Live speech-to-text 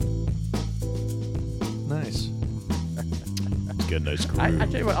get a nice groove. I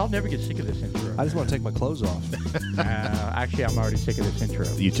tell you what, I'll never get sick of this intro. I just want to take my clothes off. Actually, I'm already sick of this intro.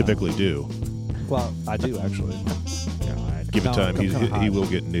 You typically do. Well, I do, actually. God. Give it No, time. I'm kinda hot. He will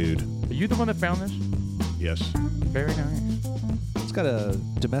get nude. Are you the one that found this? Yes. Very nice. It's got a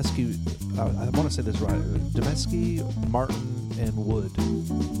Demesky, I want to say this right. Demesky, Martin, and Wood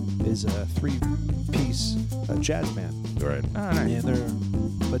is a three-piece jazz band. Right. Oh, nice. And they're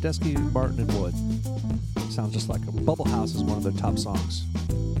Medeski, Martin, and Wood. Sounds just like a Bubble House is one of their top songs.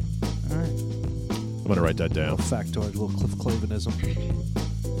 All right. I'm going to write that down. Little factoid, little Cliff Clavinism.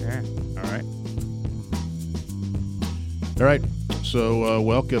 Yeah. All right. All right. So,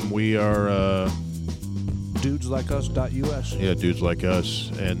 welcome. We are, Dudeslikeus.us. yeah, Dudes Like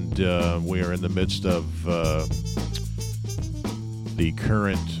Us. And we are in the midst of the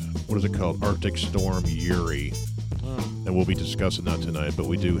current, what is it called? Arctic Storm Uri. And we'll be discussing that tonight. But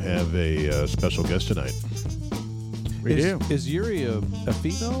we do have a special guest tonight. We do. Is Yuri a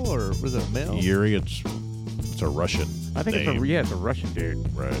female or was it a male? Yuri, it's a Russian I think name. it's a Russian dude.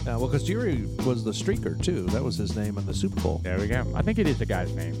 Right. Well, because Yuri was the streaker, too. That was his name in the Super Bowl. There we go. I think it is a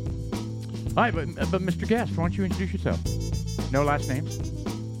guy's name. All right, but Mr. Guest, why don't you introduce yourself? No last names?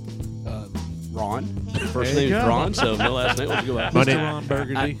 Ron. First There you name is go. Ron, so no last name. Let's go back. My Mr. name- Ron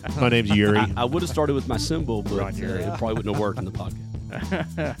Burgundy. My name's Yuri. I would have started with my symbol, but Ron, you're- it probably wouldn't have worked in the podcast.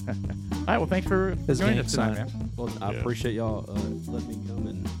 All right, well, thanks for His joining gang us tonight, sign. man. Well, I Yeah. appreciate y'all letting me come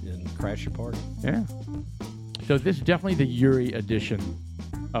and crash your party. Yeah. So this is definitely the Yuri edition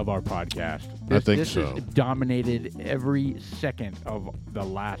of our podcast. I think this so. has dominated every second of the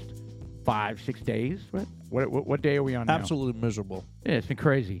last 5-6 days. What day are we on now? Absolutely miserable. Yeah, it's been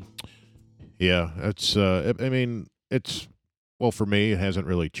crazy. Yeah, it's. I mean, it's. Well, for me, it hasn't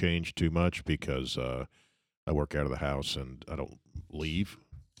really changed too much because I work out of the house and I don't leave,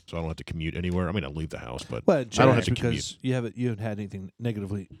 so I don't have to commute anywhere. I mean, I leave the house, but Well, I don't have to because you haven't had anything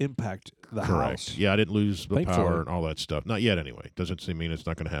negatively impact the correct. house. Yeah, I didn't lose the Thankfully. power and all that stuff. Not yet, anyway. Doesn't mean it's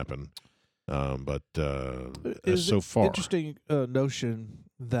not going to happen. But Is so it far, interesting notion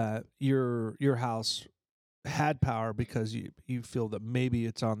that your house had power because you feel that maybe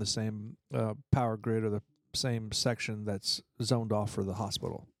it's on the same power grid or the same section that's zoned off for the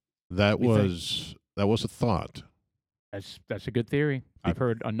hospital. that You was a thought. That's a good theory. I've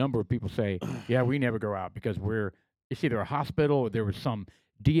heard a number of people say, "Yeah, we never go out because it's either a hospital or there was some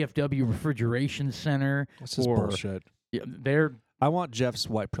DFW refrigeration center." This is Or- bullshit. Yeah, they're I want Jeff's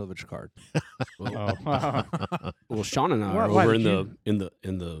white privilege card. oh, Well, Sean and I are Why over did in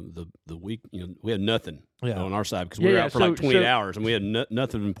the week. You know, we had nothing Yeah. on our side because Yeah, we were yeah, out for so- like 28 so- hours, and we had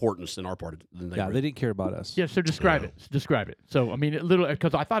nothing of importance in our part of the Yeah, neighborhood. they didn't care about us. yeah. So describe Yeah. it. Describe it. So I mean,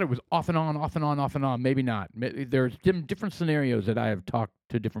 because I thought it was off and on, off and on, off and on. Maybe not. There's different scenarios that I have talked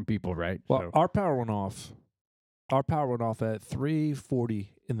to different people. Right. Well, So- our power went off. Our power went off at 3:40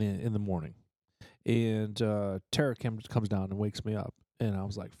 in the morning, and Tara comes down and wakes me up, and I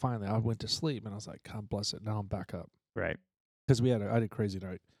was like, finally, I went to sleep, and I was like, God bless it. Now I'm back up right. because I had a crazy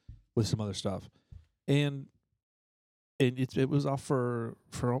night with some other stuff, and it was off for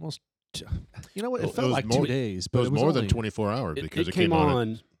almost. You know what? It Well, it felt was like more- 2 days, It but was more than only- 24 hours because it came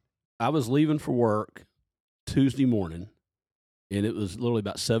on. I was leaving for work Tuesday morning, and it was literally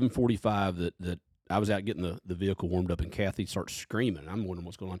about 7:45 that I was out getting the vehicle warmed up, and Kathy starts screaming. I'm wondering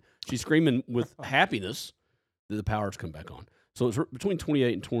what's going on. She's screaming with happiness that the power's come back on. So it's between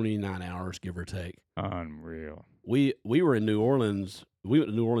 28 and 29 hours, give or take. Unreal. We were in New Orleans. We went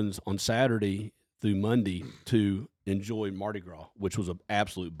to New Orleans on Saturday through Monday to enjoy Mardi Gras, which was an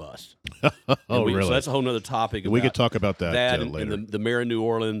absolute bust. Oh, And really? So that's a whole nother topic. We could about talk about that, and later. the mayor of New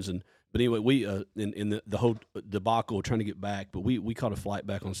Orleans, but anyway, we in the whole debacle trying to get back, but we caught a flight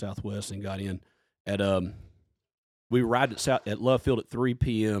back on Southwest and got in at we arrived at Love Field at 3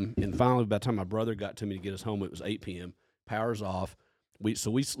 p.m. and finally by the time my brother got to me to get us home, it was 8 p.m. Power's off. We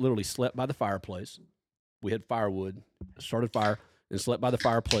literally slept by the fireplace. We had firewood, started fire, and slept by the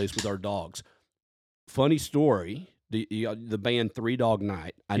fireplace with our dogs. Funny story. The band Three Dog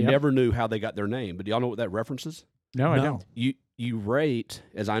Night. I Yep. never knew how they got their name, but do y'all know what that references? No, I No. don't. You rate,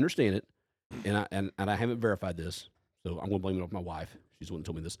 as I understand it, and I haven't verified this, so I'm going to blame it on my wife. She's the one who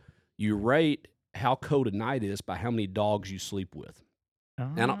told me this. You rate how cold a night is by how many dogs you sleep with.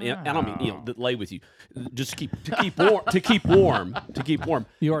 And I don't mean that lay with you, just to keep warm. To keep warm.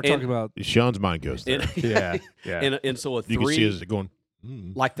 You are And- talking about Sean's mind goes there. And, Yeah, yeah. and so a You can see three, it going.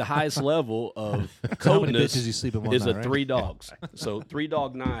 like the highest level of how many coldness bitches you sleep in one is night, a right? 3 dogs. So 3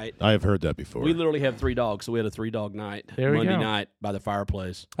 dog night. I have heard that before. We literally have 3 dogs, so we had a 3 dog night There we Monday go. night by the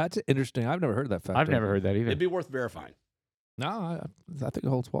fireplace. That's interesting. I've never heard that fact. I've never heard that either. It'd be worth verifying. No, I think it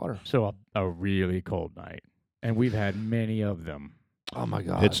holds water. So a really cold night. and we've had many of them. Oh my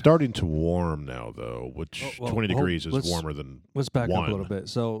God! It's starting to warm now, though, which Oh, well, 20 degrees is let's- warmer than Let's back up a little one. bit.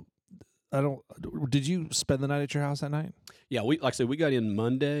 So, I don't. Did you spend the night at your house that night? Yeah, we like I said, we got in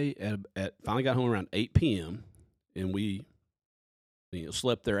Monday at finally got home around 8 p.m. and we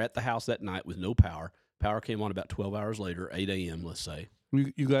slept there at the house that night with no power. Power came on about 12 hours later, 8 a.m. Let's say.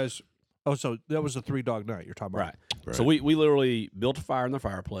 You guys. Oh, so that was a 3-dog night you're talking about, Right. So we literally built a fire in the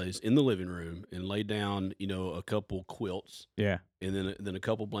fireplace in the living room and laid down a couple quilts Yeah, and then a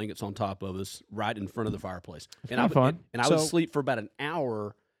couple blankets on top of us right in front of the fireplace. it's And kinda fun. And I would So- sleep for about an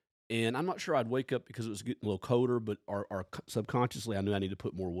hour. And I'm not sure I'd wake up because it was getting a little colder, but subconsciously I knew I needed to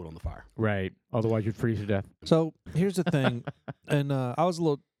put more wood on the fire. Right. Otherwise, you'd freeze to death. So here's the thing, and I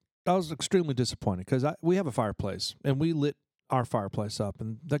was extremely disappointed because we have a fireplace and we lit our fireplace up,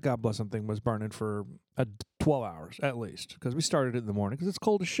 and that God bless him thing was burning for 12 hours at least because we started it in the morning because it's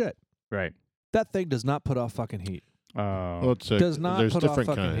cold as shit. Right. That thing does not put off fucking heat. Well, it's Does not there's put off different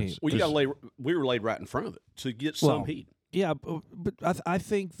fucking kinds. heat. Well, you got to There's- we were laid right in front of it to get some Well, heat. Yeah, but I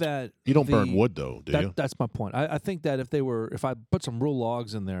think that You don't burn the- wood, though, do you? That's my point. I think that if I put some real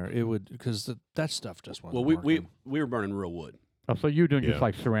logs in there, it would because that stuff just wasn't Well, working. we were burning real wood. Oh, so you're doing Yeah. just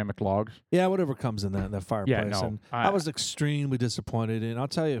like ceramic logs? Yeah, whatever comes in that fireplace. no, and I- I was extremely disappointed, and I'll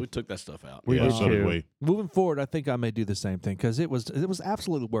tell you, We took that stuff out. We yeah, did so did too. we. moving forward, I think I may do the same thing because it was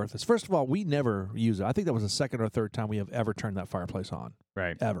absolutely worthless. First of all, we never use it. I think that was the second or third time we have ever turned that fireplace on,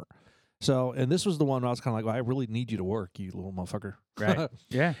 Right. ever. So, and this was the one where I was kind of like, well, I really need you to work, you little motherfucker. Right.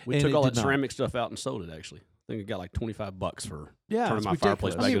 Yeah. We And took it all did that not. ceramic stuff out and sold it. Actually, I think it got like $25 for Yeah, turning it's my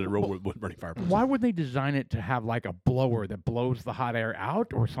fireplace ridiculous. back I mean, into a real wood burning fireplace. Why would they design it to have like a blower that blows the hot air out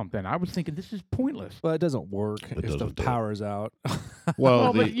or something? I was thinking this is pointless. Well, it doesn't work if the doesn't do it. power's out.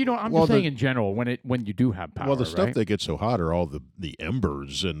 Well, But I'm well, just saying the- in general when you do have power. well, the stuff right? that gets so hot are all the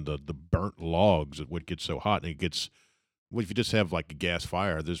embers and the burnt logs that would get so hot, and it gets. Well, if you just have like a gas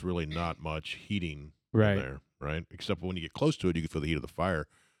fire, there's really not much heating Right. in there, right? Except when you get close to it, you can feel the heat of the fire.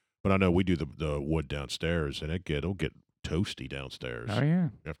 But I know we do the wood downstairs, and it'll get toasty downstairs Oh yeah.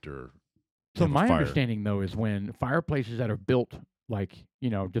 after. So have a my fire. understanding though is when fireplaces that are built like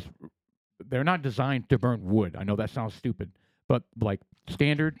just they're not designed to burn wood. I know that sounds stupid, but like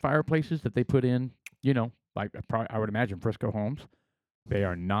standard fireplaces that they put in, like I would imagine Frisco homes, they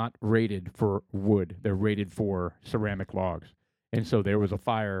are not rated for wood. They're rated for ceramic logs. And so there was a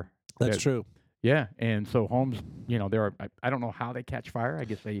fire. That's that- true. Yeah, and so homes, there are. I don't know how they catch fire. I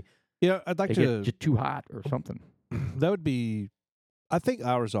guess they Yeah, I'd like they to. get just too hot or something. That would be. I think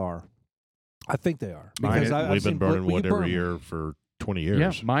ours are. I think they are Mine because is- I've We've seen been burning we wood burn every them. year for 20 years.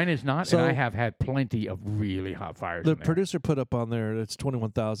 Yeah, mine is not, So- and I have had plenty of really hot fires. The in there. producer put up on there it's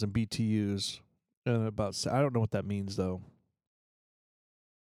 21,000 BTUs, and I don't know what that means though.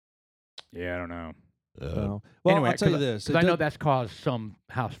 Yeah, I don't know. Well, Anyway, I'll tell you this. Because I know that's caused some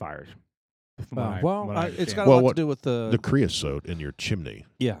house fires. from what I- well, what I it's understand. got a Well, lot what- to do with the creosote in your chimney.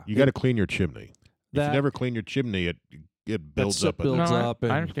 yeah. You got to clean your chimney. If that you never clean your chimney, it builds soot up. builds No, and I- up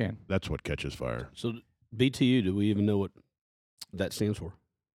and- I understand. that's what catches fire. So BTU, do we even know what that stands for?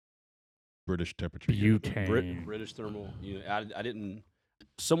 British temperature. unit. Butane. British thermal unit. I didn't.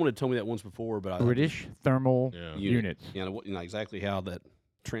 Someone had told me that once before, but British thermal Yeah. units. exactly how that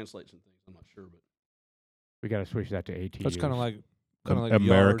translates and things. I'm not sure, but We got to switch that to ATUs. That's kind of like American-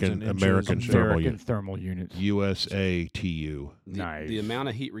 yards and inches American and shit. thermal American unit. thermal units. USATU. Nice. the amount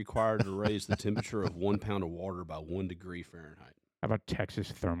of heat required to raise the temperature of 1 pound of water by 1 degree Fahrenheit. How about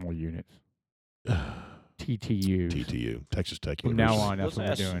Texas thermal units? TTUs. TTU. Texas Tech From now University. on, that's Let's what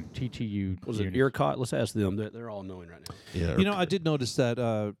we're ask- doing. TTU. Was it units. ERCOT? Let's ask them. They're all knowing right now. Yeah. You know, I did notice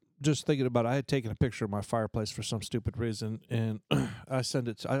that. Just thinking about it, I had taken a picture of my fireplace for some stupid reason, and I sent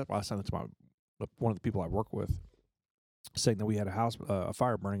it. I sent it to one of the people I work with, saying that we had a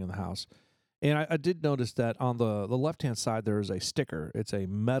fire burning in the house. And I did notice that on the left-hand side there is a sticker. It's a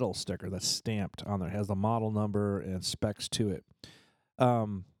metal sticker that's stamped on there. It has the model number and specs to it.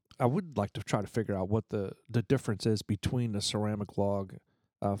 I would like to try to figure out what the difference is between a ceramic log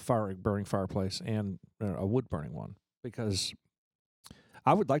burning fireplace and a wood burning one, because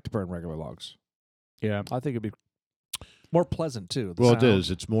I would like to burn regular logs. Yeah. I think it'd be more pleasant too. the Well, it sound.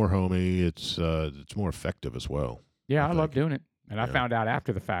 is. It's more homey. It's more effective as well. Yeah, I I love think. doing it. And I Yeah. found out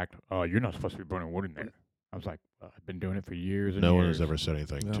after the fact, oh, you're not supposed to be burning wood in there. I was like, I've been doing it for years and No one years. has ever said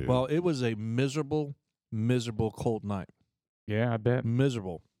anything Yeah, to. well, it was a miserable cold night. Yeah, I bet.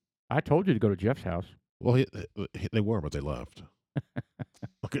 Miserable. I told you to go to Jeff's house. Well, they were, but they left.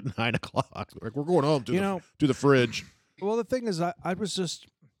 Look at 9 o'clock. Like, we're going home to the fridge. Well, the thing is, I was just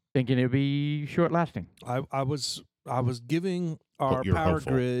Thinking it'd be short lasting. I was giving our You're power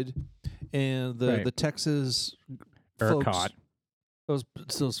hopeful. grid and the Right. the Texas folks, ERCOT. those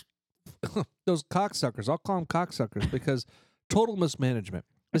those cocksuckers. I'll call them cocksuckers because total mismanagement.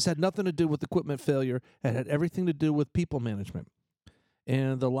 This had nothing to do with equipment failure. It had everything to do with people management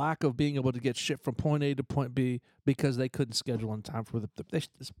and the lack of being able to get shit from point A to point B because they couldn't schedule in time for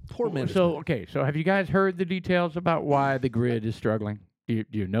this poor management. So okay, so have you guys heard the details about why the grid is struggling? Do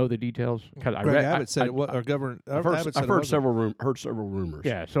you know the details? Because Greg Abbott said it. Or Governor I've Abbott heard, said I've it heard wasn't. several rumors.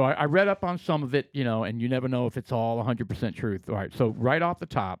 Yeah, so I read up on some of it, and you never know if it's all 100% truth. All right, so right off the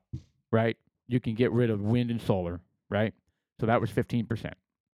top, right, you can get rid of wind and solar, right? So that was 15%.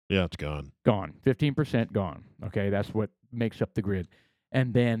 Yeah, it's gone. Gone. 15% gone. Okay, that's what makes up the grid.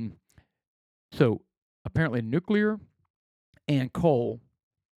 And then, so apparently nuclear and coal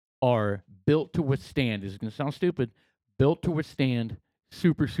are built to withstand, this is going to sound stupid, built to withstand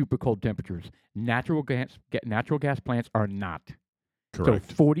super, super cold temperatures. Natural gas plants are not.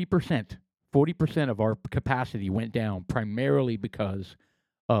 Correct. So 40% of our capacity went down primarily because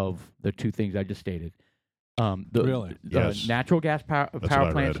of the two things I just stated. Really? The Yes. natural gas power what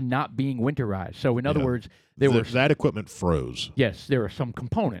I plants read. not being winterized. So in other Yeah. words, there were that equipment froze. yes, there are some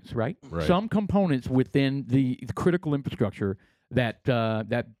components, right? Right. Some components within the critical infrastructure that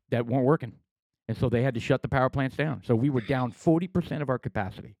weren't working, and so they had to shut the power plants down. So we were down 40% of our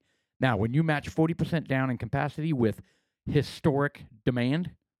capacity. Now, when you match 40% down in capacity with historic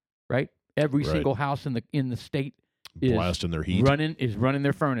demand, right? Every Right. single house in the state is Blasting their heat. running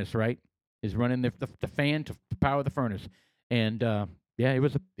their furnace, right? Is running the fan to power the furnace, and yeah, it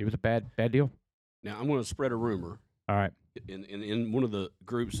was a bad deal. Now I'm going to spread a rumor. All right, In one of the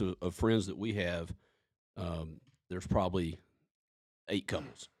groups of friends that we have, there's probably 8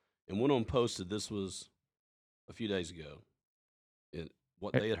 couples, and one of them posted, this was a few days ago, and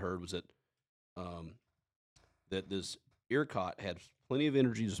what they had heard was that that this ERCOT had plenty of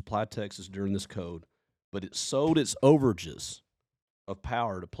energy to supply Texas during this code, but it sold its overages of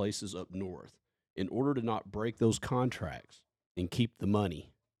power to places up north. In order to not break those contracts and keep the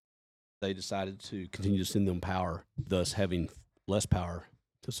money, they decided to continue to send them power, thus having less power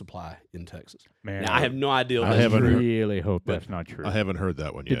to supply in Texas. man. Now, I have no idea. If I that's haven't true. heard- really hope but that's not true. I haven't heard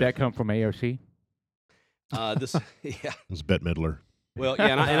that one Did yet. that come from AOC? This, yeah. It was Bette Midler. Well,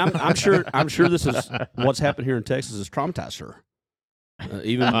 yeah, and I'm sure this is what's happened here in Texas has traumatized her,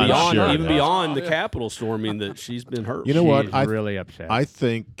 even I'm beyond sure it even has. beyond the Capitol storming that she's been hurt. You know what? She's I really upset. I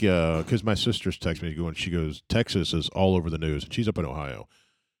think because my sister's texted me going, she goes, Texas is all over the news, and she's up in Ohio,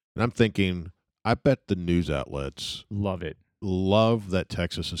 and I'm thinking, I bet the news outlets love it. love that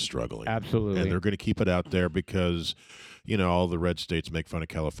Texas is struggling, Absolutely. and they're going to keep it out there because, all the red states make fun of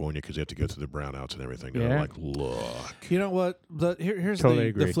California because they have to go through the brownouts and everything. They're Yeah. like, look, You know what? Here's Totally the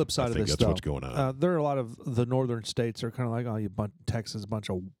agree. flip side I of think this, that's though. what's going on. There are a lot of the northern states are kind of like, oh, Texas, a bunch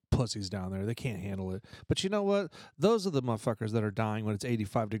of pussies down there. They can't handle it. But you know what? Those are the motherfuckers that are dying when it's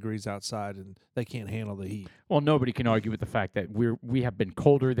 85 degrees outside and they can't handle the heat. Well, nobody can argue with the fact that we have been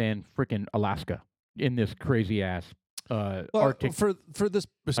colder than freaking Alaska in this crazy ass Well, Arctic. for this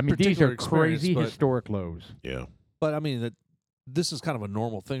I mean, these particular are crazy experience, historic lows. Yeah, but I mean that this is kind of a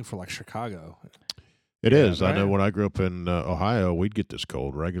normal thing for like Chicago. it is. Yeah, I know right. when I grew up in Ohio, we'd get this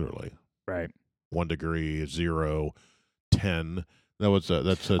cold regularly. Right. 1 degree, 0, 10. That's I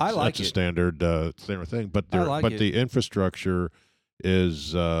like that's a it. standard thing. But I like but it. the infrastructure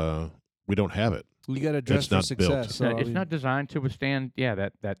is we don't have it. You got to dress It's for not built. success. So, it's not designed to withstand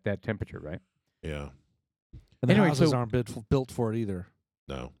that temperature, right? Yeah, and the anyway, houses so- aren't built for it either.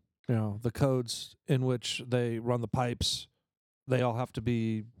 no. You know, the codes in which they run the pipes, they all have to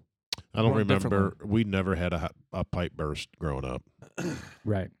be I don't Run remember. differently. We never had a pipe burst growing up.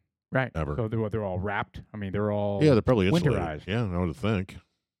 Right. Right. Ever. So they're all wrapped. I mean, they're all Yeah, they're probably insulated. winterized. Yeah, I would think.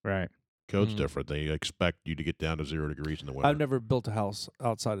 right. Code's Mm. different. They expect you to get down to 0 degrees in the winter. I've never built a house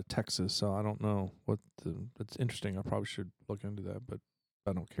outside of Texas, so I don't know what it's interesting. I probably should look into that, but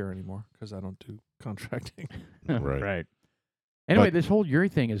I don't care anymore because I don't do contracting. Right. Right. Anyway, But- this whole Uri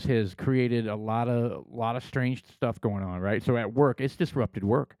thing has created a lot of strange stuff going on, right? So at work, it's disrupted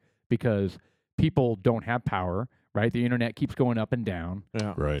work because people don't have power, right? The internet keeps going up and down,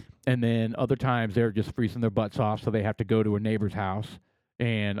 Yeah. Right. and then other times they're just freezing their butts off, so they have to go to a neighbor's house.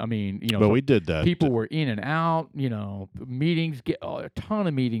 And I mean, But so we did that. people were in and out. Meetings a ton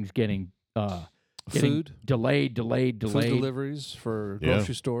of meetings getting getting Food, delayed. food deliveries for Yeah.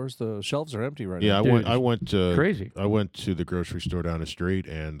 grocery stores. The shelves are empty right Yeah, now. Dude, I went to Crazy, I went to the grocery store down the street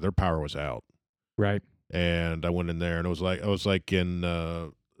and their power was out. right? And I went in there and I was like in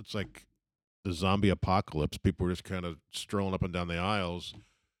it's like the zombie apocalypse. People were just kind of strolling up and down the aisles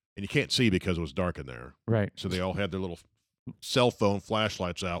and you can't see because it was dark in there. Right. So they all had their little cell phone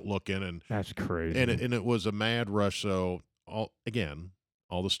flashlights out looking, and That's crazy. it was a mad rush. So all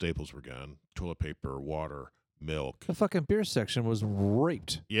the staples were gone: toilet paper, water, milk. The fucking beer section was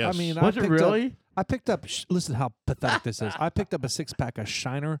raped. Yes. I mean, Was it really? I picked up. Listen, how pathetic this is. I picked up a 6-pack of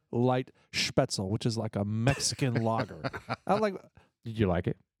Shiner Light Spätzle, which is like a Mexican lager. I like. Did you like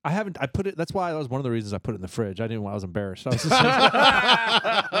it? I haven't. I put it. That's why that was one of the reasons I put it in the fridge. I didn't. I was embarrassed. I was just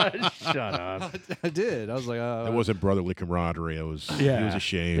Shut up. I did. I was like, It wasn't brotherly camaraderie. He was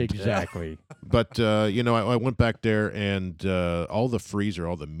ashamed. Exactly. But I went back there, and all the freezer,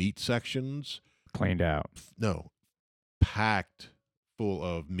 all the meat sections, Cleaned out. packed full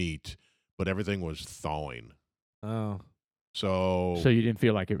of meat, but everything was thawing. oh, So So you didn't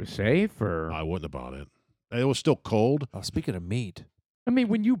feel like it was safe, or? I wouldn't have bought it. It was still cold. oh. Speaking of meat, I mean,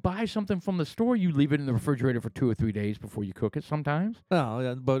 when you buy something from the store, you leave it in the refrigerator for 2 or 3 days before you cook it. Sometimes. no,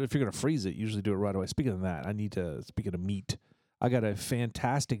 yeah, but if you're gonna freeze it, usually do it right away. Speaking of that, I need to. Speaking of meat, I got a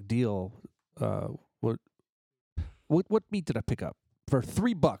fantastic deal. What meat did I pick up for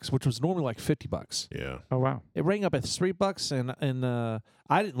 $3, which was normally like $50? Yeah. Oh wow. It rang up at $3, and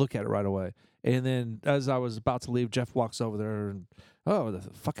I didn't look at it right away. And then as I was about to leave, Jeff walks over there and the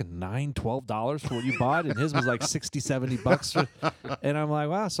fucking $12 for what you bought, and his was like $60-$70. And I'm like,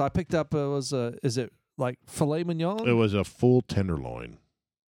 wow. So I picked up is it like filet mignon? It was a full tenderloin.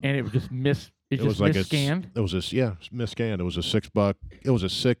 And it was just It was like misscanned. It was misscanned. It was a $6. It was a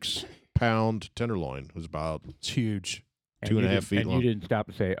 6-pound tenderloin. It was about It's huge. 2.5 feet and long. you didn't stop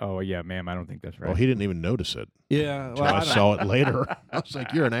to say, "Oh yeah, ma'am, I don't think that's right." Well, he didn't even notice it. Yeah, Until well, I saw it later. I was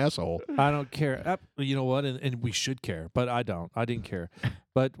like, "You're an asshole." I don't care. You know what? And we should care, but I don't. I didn't care.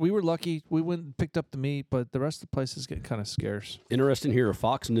 But we were lucky. We went and picked up the meat, but the rest of the place is getting kind of scarce. Interesting here.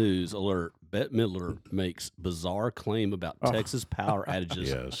 Fox News alert. Bette Midler makes bizarre claim about Texas power outages.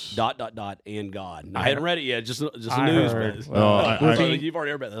 Yes. And God. Now, I hadn't read it yet. Just the I news. heard. But- Well, so you've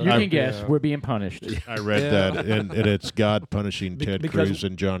already heard about that. You I- can guess. yeah. We're being punished. I read Yeah. that, and it's God punishing Ted because- Cruz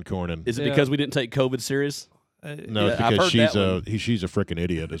and John Cornyn. Is it Yeah. because we didn't take COVID serious? No, Yeah, it's I've because heard that she's a freaking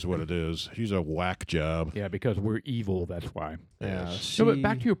idiot, is what it is. She's a whack job. Yeah, because we're evil. That's why. Yeah. So, but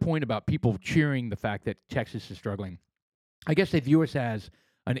back to your point about people cheering the fact that Texas is struggling. I guess they view us as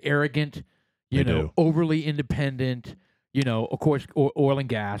an arrogant, They do. overly independent. Of course, oil and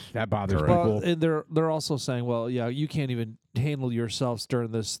gas that bothers Correct. people. Well, and they're also saying, well, yeah, you can't even handle yourselves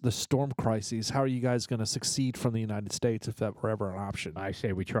during the storm crises. How are you guys going to succeed from the United States if that were ever an option? I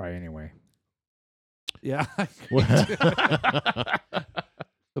say we try anyway. Yeah,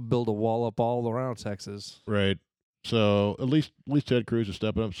 build a wall up all around Texas. Right. So at least Ted Cruz is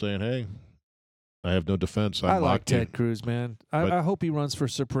stepping up, saying, "Hey, I have no defense. I I'm like locked in." Ted Cruz, man. But- I hope he runs for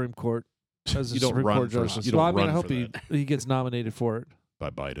Supreme Court as a You don't Supreme run Court for- justice. you don't Well, I mean, I run hope for he gets nominated for it. by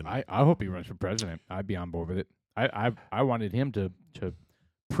Biden. I hope he runs for president. I'd be on board with it. I wanted him to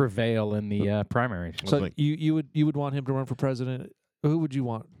prevail in the primaries. Well, So think- you would want him to run for president? Who would you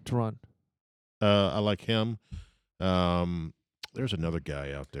want to run? I like him. There's another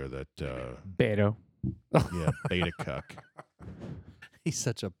guy out there that, Beto. beta cuck. He's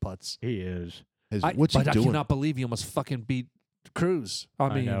such a putz. He is. What's he but I doing? cannot believe he almost fucking beat Cruz.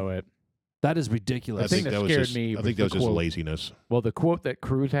 I mean, know it. that is I ridiculous. thing think that that was scared just. me I think was that was the just quote. laziness. Well, the quote that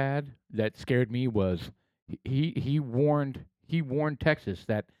Cruz had that scared me was he warned Texas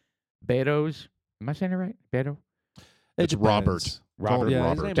that Beto's. Am I saying it right? Beto. It It's Robert. depends. Call him Yeah,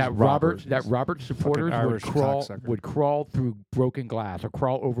 his Robert. name is That Robert supporters Irish cocksucker. would crawl through broken glass or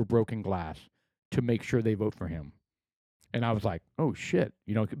crawl over broken glass to make sure they vote for him. And I was like, oh shit!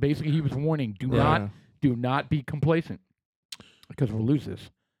 Basically he was warning: do not be complacent because we'll lose this.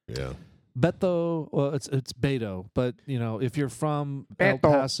 Yeah. Beto, well, it's Beto, but if you're from El Beto.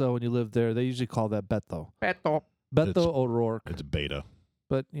 Paso and you live there, they usually call that Beto. Beto. Beto It's- O'Rourke, It's a beta.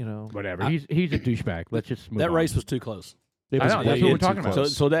 but Whatever. He's a douchebag. Let's just move That on. race was too close. it I was know, way that's what we're too talking about.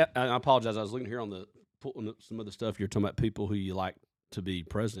 close. So that I apologize. I was looking here on pulling up some of the stuff you're talking about. People who you like to be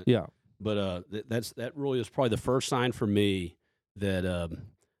president. Yeah. But that really is probably the first sign for me that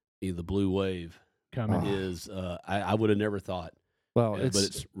the blue wave coming. is. I would have never thought. Well, but it's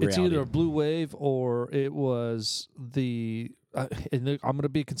it's reality. either a blue wave or it was the. I'm going to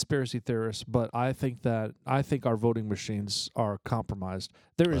be a conspiracy theorist, but I think our voting machines are compromised.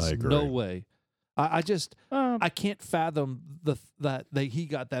 There is I agree. no way. I can't fathom that he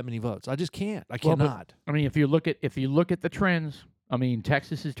got that many votes. I just can't. I Well, but- cannot. I mean, if you look at the trends, I mean,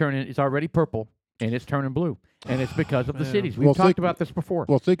 Texas is turning. It's already purple and it's turning blue, and it's because of the Man. cities. We've Well, talked think- about this before.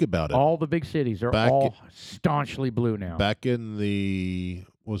 Well, think about it. All the big cities are Back- all staunchly blue now. Back in the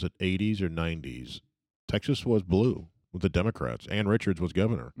 80s or 90s, Texas was blue with the Democrats. Ann Richards was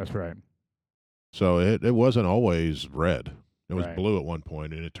governor. That's right. So it wasn't always red. It was Right. blue at one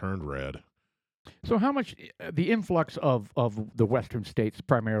point, and it turned red. So how much the influx of the western states,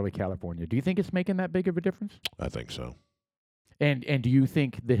 primarily California, do you think it's making that big of a difference? I think so. And do you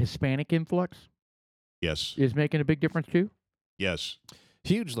think the Hispanic influx Yes. is making a big difference too? Yes.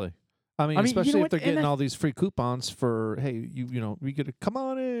 Hugely. I mean, I mean, you know especially what? if they're And getting that's- all these free coupons for, hey, we get to come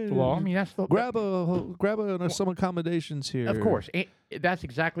on in. Well, I mean that's the grab some accommodations here. Of course, that's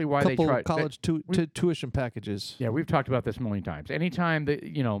exactly why couple they try. college tuition packages. Yeah, we've talked about this a million times. Anytime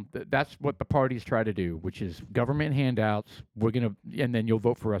that that's what the parties try to do, which is government handouts. And then you'll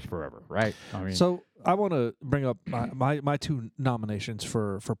vote for us forever, right? I mean, So I want to bring up my two nominations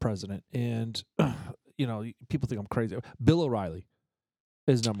for president, and people think I'm crazy. Bill O'Reilly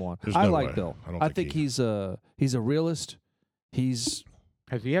is number one. There's I no like way. Bill. I don't I think think he's a realist. He's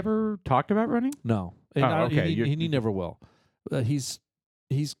has he ever talked about running? no, and Oh, okay. he never will. He's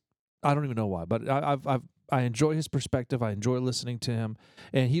I don't even know why, but I enjoy his perspective. I enjoy listening to him,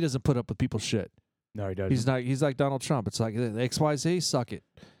 and he doesn't put up with people's shit. No, he doesn't. He's like Donald Trump. It's like the XYZ, suck it.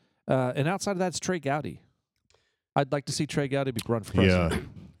 And outside of that, it's Trey Gowdy. I'd like to see Trey Gowdy run for president. Yeah.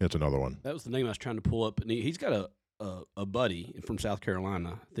 That's another one. That was the name I was trying to pull up, and he's got a buddy from South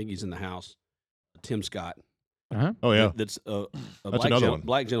Carolina. I think he's in the House, Tim Scott. Uh-huh. Oh yeah. That's a That's another one.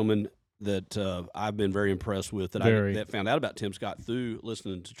 black gentleman that I've been very impressed with. That found out about Tim Scott through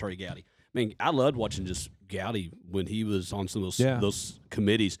listening to Trey Gowdy. I mean, I loved watching just Gowdy when he was on some of those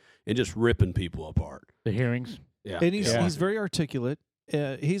committees and just ripping people apart. The hearings. Yeah, And he's very articulate.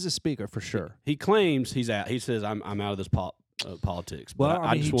 He's a speaker for sure. He claims he's out. He says, "I'm out of this politics." But Well,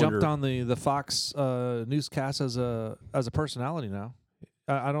 I mean, just he jumped wonder, on the Fox newscast as a personality now.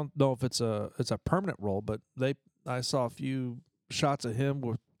 I don't know if it's a permanent role, but I saw a few shots of him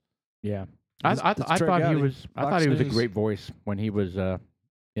with. Yeah, It's I Trey thought he Gowdy, was. I Fox thought he was a News. great voice when he was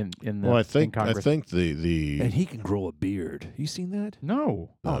in the. Well, I in think Congress. the And he can grow a beard. You seen that?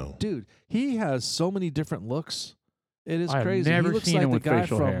 No, Oh, No. dude, he has so many different looks. It is I've crazy. never he looks seen like him the with guy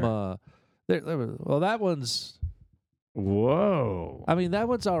facial from. hair. Well, that one's. whoa. I mean, that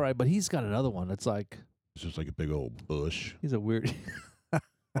one's all right, but he's got another one. It's like it's just like a big old bush. he's a weird.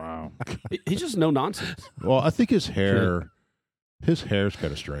 Wow. he's just no nonsense. Well, I think his hair's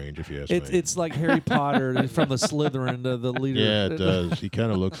kind of strange, if you ask me. It's like Harry Potter from the Slytherin, the leader. Yeah, it does. He kind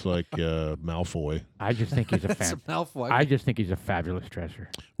of looks like Malfoy. I just think he's a That's a fan. Malfoy. I just think he's a fabulous dresser.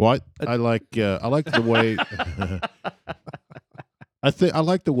 Well, I like the way I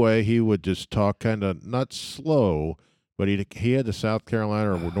like the way he would just talk, kind of not slow, but he had the South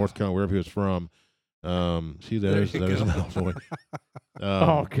Carolina or North Carolina, wherever he was from. See, there's Malfoy.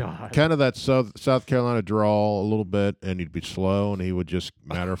 Oh God. Kind of that South Carolina drawl a little bit, and he'd be slow, and he would just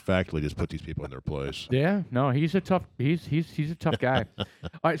matter of factly just put these people in their place. Yeah, no, he's a tough. He's a tough guy. All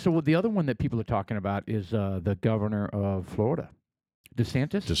right, so the other one that people are talking about is the governor of Florida,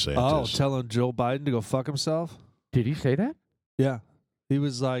 DeSantis. Oh, telling Joe Biden to go fuck himself? Did he say that? Yeah. He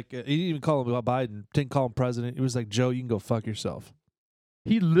was like, he didn't even call him Biden, didn't call him president. He was like, Joe, you can go fuck yourself.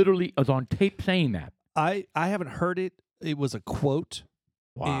 He literally was on tape saying that. I haven't heard it. It was a quote.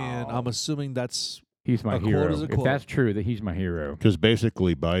 Wow. And I'm assuming he's my a quote hero. is a If quote. that's true, that he's my hero. Because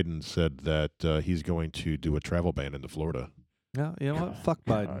basically Biden said that he's going to do a travel ban into Florida. yeah, you know what? Fuck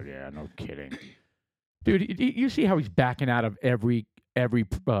Biden. Oh yeah, no kidding, dude. You see how he's backing out of every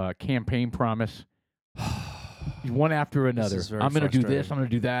campaign promise, one after another. is very I'm going to do this. frustrating. I'm going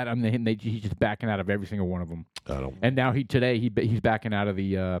to do that. He's just backing out of every single one of them. I don't. And now he's backing out of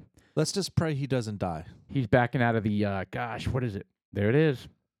the. Let's just pray he doesn't die. He's backing out of the. Gosh, what is it? There it is.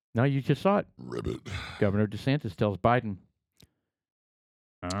 No, you just saw it. Ribbit. Governor DeSantis tells Biden.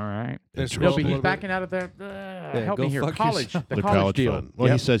 All right. There's No, Roll but a he's little backing out of the. help go me here. fuck College. yourself. The The college deal. fund. Well,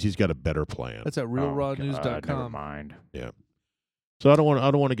 Yep. he says he's got a better plan. That's at Oh, God, realrawnews.com. never mind. So I don't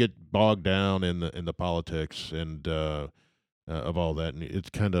want to get bogged down in the politics and of all that. And it's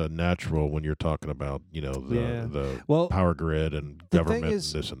kind of natural when you're talking about the Well, power grid and the government thing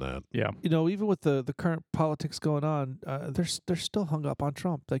is- and this and that. Yeah. even with the current politics going on, they're still hung up on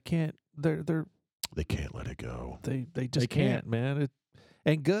Trump. They can't. They can't let it go. They just They can't. can't, man.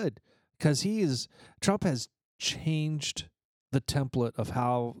 And good, because Trump has changed the template of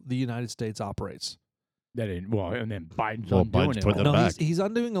how the United States operates. And then Biden's Well, undoing Biden's it. putting all. them No, back. he's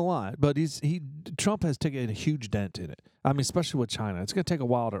undoing a lot, but Trump has taken a huge dent in it. I mean, especially with China, it's going to take a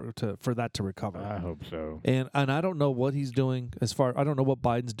while for that to recover. I hope so. And I don't know what he's doing I don't know what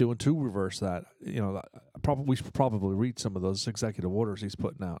Biden's doing to reverse that. We should probably read some of those executive orders he's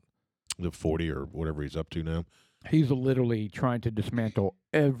putting out. The 40 or whatever he's up to now. He's literally trying to dismantle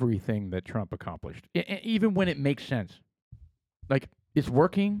everything that Trump accomplished, even when it makes sense. Like, it's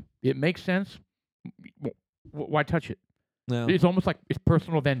working, it makes sense, Why touch it? No. It's almost like it's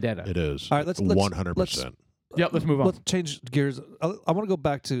personal vendetta. It is. All right, let's 100%. Yeah, let's move on. Let's change gears. I want to go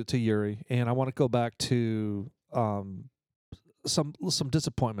back to Yuri, and I want to go back to some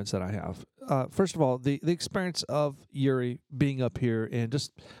disappointments that I have. First of all, the experience of Yuri being up here and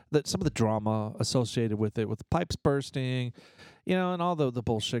just some of the drama associated with it, with the pipes bursting, and all the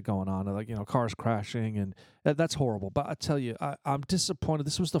bullshit going on, like cars crashing, and that's horrible. But I tell you, I'm disappointed.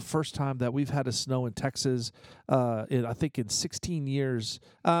 This was the first time that we've had a snow in Texas. I think in 16 years.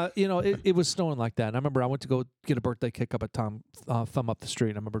 It was snowing like that. And I remember I went to go get a birthday kick up at Thumb Up the Street.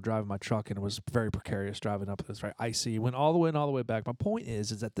 And I remember driving my truck, and it was very precarious driving up. It was very icy. Went all the way and all the way back. My point is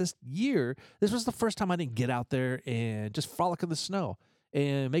that this year, this was the first time I didn't get out there and just frolic in the snow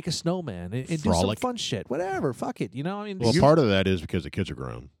and make a snowman and do some Frolic? fun shit. Whatever, fuck it. Well, part of that is because the kids are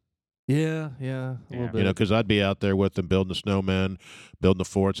grown. Yeah, a little bit. Because I'd be out there with them building the snowmen, building the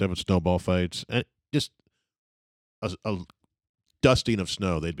forts, having snowball fights, and just a dusting of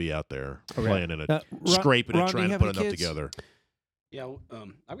snow. They'd be out there playing in it, scraping Ron, it, trying do you to have put enough any kids? together. Yeah,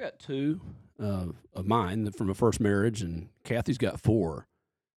 I've got two of mine from a first marriage, and Kathy's got four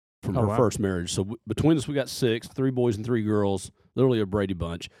from her first marriage. So between us, we got 6, 3 boys and 3 girls, literally a Brady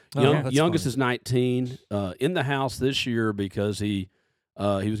bunch. That's Youngest funny. is 19, in the house this year because he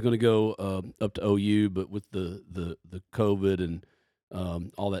was going to go up to OU, but with the COVID and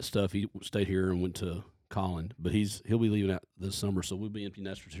all that stuff, he stayed here and went to Collin. But he'll be leaving out this summer, so we'll be empty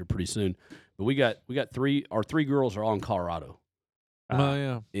nesters here pretty soon. But we got 3. Our 3 girls are all in Colorado. Oh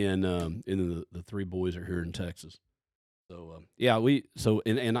yeah. And the 3 boys are here in Texas. So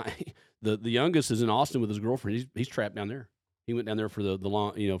the youngest is in Austin with his girlfriend. He's trapped down there. He went down there for the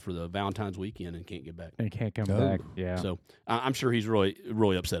long for the Valentine's weekend and can't get back. And can't come back. Yeah. So I'm sure he's really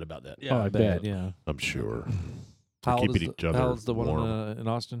upset about that. Yeah, I bet. Yeah. I'm sure. How old Keeping is each other how old's the one warm. in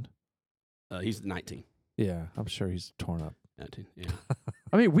Austin? He's 19. Yeah, I'm sure he's torn up. 19. Yeah.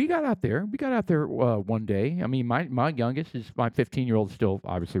 I mean, we got out there. One day. I mean, my youngest is my 15-year-old still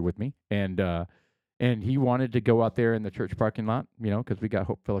obviously with me, and he wanted to go out there in the church parking lot, because we got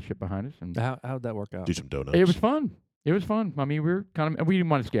Hope Fellowship behind us, and How'd that work out? Do some donuts. it was fun. It was fun. I mean, we didn't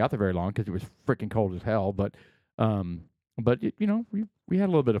want to stay out there very long because it was freaking cold as hell, but we had a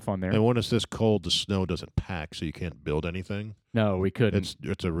little bit of fun there. And when it's this cold, the snow doesn't pack, so you can't build anything. No, we couldn't.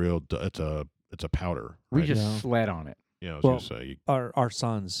 It's a powder. We right? just No. sled on it. Yeah, I was Well, gonna say. Our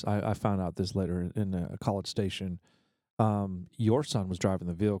sons, I found out this later in a College Station. Your son was driving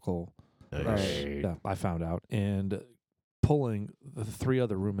the vehicle. Nice. Right. Yeah, I found out, and pulling the 3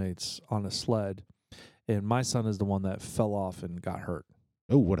 other roommates on a sled. And my son is the one that fell off and got hurt.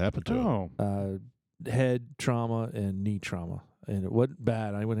 Oh, what happened to him? Oh, Head trauma and knee trauma. And it wasn't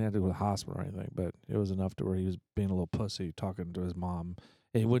bad. I wouldn't have to go to the hospital or anything, but it was enough to where he was being a little pussy talking to his mom.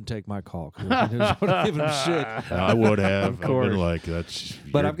 And he wouldn't take my call because he was giving him shit. I would have. Of course. I've been like, that's.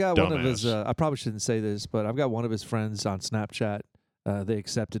 But you're I've got dumbass. one of his. I probably shouldn't say this, but I've got one of his friends on Snapchat. They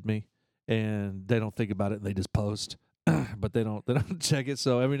accepted me, and they don't think about it. And they just post, but they don't check it.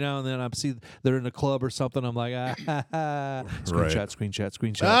 So every now and then I see they're in a club or something. I'm like,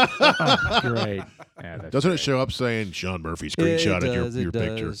 screenshot. great. Yeah, that's Doesn't great. it show up saying Sean Murphy It screenshotted does, your it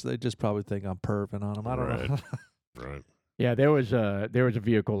picture? does. They just probably think I'm perving on them. I don't know. Right. Yeah, there was a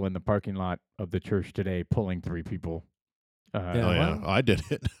vehicle in the parking lot of the church today pulling 3 people. Yeah, Oh yeah, well, I did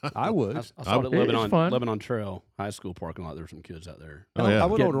it. I would. I saw it at It's fun. Lebanon Trail High School parking lot. There were some kids out there. Oh, yeah. I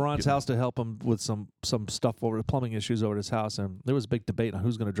went over to Get- Ron's house to help him with some stuff over the plumbing issues over at his house, and there was a big debate on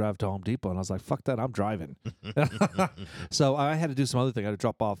who's going to drive to Home Depot, and I was like, "Fuck that, I'm driving." So I had to do some other thing. I had to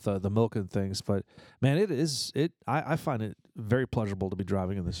drop off the milk and things, but man, I find it very pleasurable to be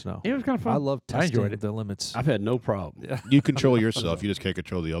driving in the snow. It was kind of fun. I love I enjoyed testing it. the limits. I've had no problem. Yeah. You control yourself. You just can't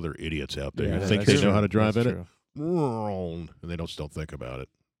control the other idiots out there. Yeah, you think that's they know true. how to drive That's in true. it, and they don't still think about it.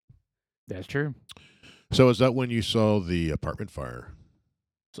 That's true. So is that when you saw the apartment fire?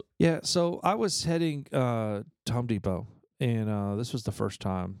 Yeah, so I was heading to Home Depot, and this was the first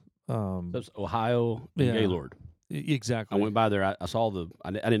time. That's Ohio and Yeah. Gaylord. Exactly. I went by there. I saw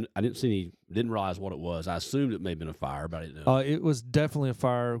I didn't see any. Didn't realize what it was. I assumed it may have been a fire, but I didn't know. It was definitely a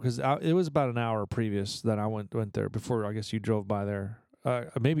fire because it was about an hour previous that I went there before. I guess you drove by there,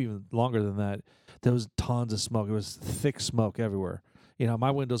 maybe even longer than that. There was tons of smoke. It was thick smoke everywhere.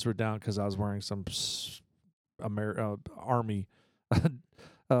 My windows were down because I was wearing some Army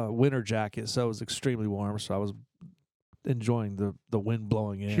winter jacket, so it was extremely warm. So I was enjoying the wind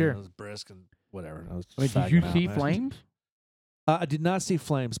blowing in. Sure. It was brisk and whatever. I was I mean, did you fagging out, see man. flames? I did not see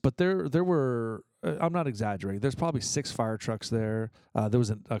flames, but there were. I'm not exaggerating. There's probably 6 fire trucks there. There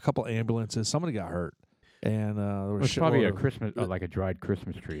was a couple ambulances. Somebody got hurt. and there was It's probably a shitload of- Christmas, like a dried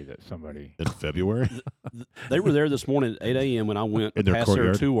Christmas tree that somebody. In February. They were there this morning at 8 a.m. when I went In their past there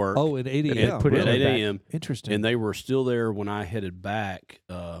courtyard? to work. Oh, at 8 They a.m. put it at in 8 the back. a.m. Interesting. and they were still there when I headed back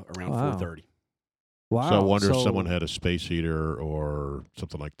around Wow. 4:30. Wow. So I wonder if someone had a space heater or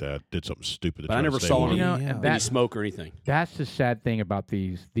something like that, did something stupid. to But I try to never stay saw warm. any, You know, Yeah. and any that smoke or anything. that's the sad thing about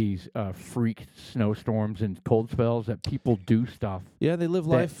these freak snowstorms and cold spells that people do stuff. Yeah, they live that-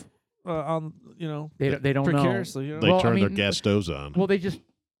 life on They don't know. precariously. You know? They Well, I turn their mean, gas stoves on. Well,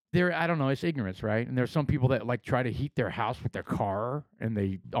 they're I don't know, it's ignorance, right? And there's some people that like try to heat their house with their car and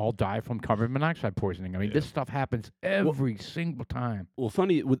they all die from carbon monoxide poisoning. I mean, Yeah. this stuff happens every single time. Well,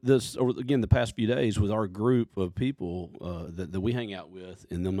 funny with this, or again, the past few days with our group of people that we hang out with,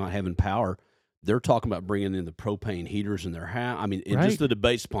 and them not having power, they're talking about bringing in the propane heaters in their house. I mean, and Right. just the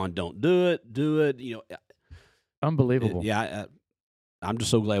debates upon don't do it, do it. You know, Unbelievable. I'm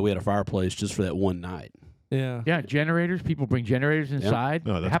just so glad we had a fireplace just for that one night. Yeah. Yeah, generators, people bring generators inside.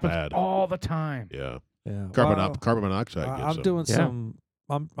 No, it that's happens bad. all the time. Yeah. Yeah. Carbon Wow. carbon monoxide. I- gets I'm them. doing Yeah. some.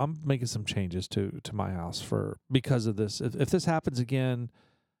 I'm making some changes to my house because of this. If this happens again,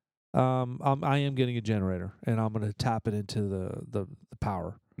 I am getting a generator and I'm going to tap it into the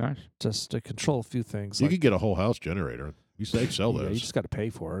power Nice. just to control a few things. You like, could get a whole house generator. They sell yeah, those. you just got to pay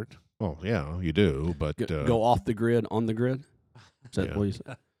for it. Well, yeah, you do, but Go off the grid, on the grid. Is that Yeah. what you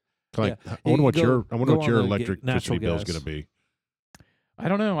said? like, yeah. I wonder what You your go- I wonder go what on your the electricity natural bill is gas. going to be. I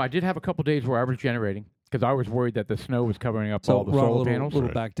don't know. I did have a couple days where I was generating because I was worried that the snow was covering up So all the Ron, solar a little, panels. little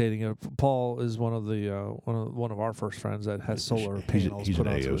Right. backdating. Paul is one of the one of our first friends that has solar panels. He's put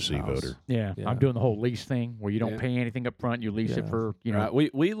an onto his AOC house. voter. Yeah, Yeah. I'm doing the whole lease thing where you don't Yeah. pay anything up front. You lease it Yeah. for,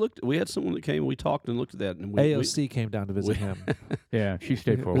 Right. We had someone that came and we talked and looked at that, and AOC came down to visit we- him. yeah, she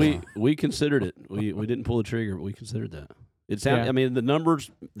stayed for a we while. we considered it. We didn't pull the trigger, but we considered that. It sounded. Yeah. I mean, the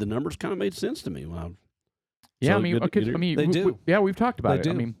numbers kind of made sense to me when I. Yeah, So I mean, good- okay, good- I mean, They do. yeah, we've talked about They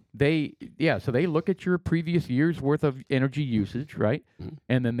it. I do. mean, so they look at your previous year's worth of energy usage, right? Mhm.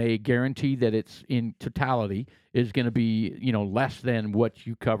 And then they guarantee that it's in totality is going to be, less than what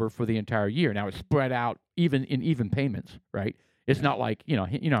you cover for the entire year. Now it's spread out even payments, right? It's not like, how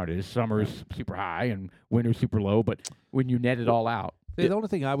it is. Summer's super high and winter's super low, but when you net it all out, The only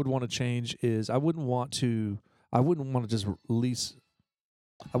thing I would want to change is I wouldn't want to just lease.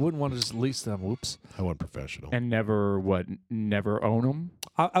 I wouldn't want to just lease them. Whoops. I want professional. and never own them.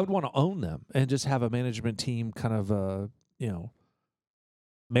 I would want to own them and just have a management team kind of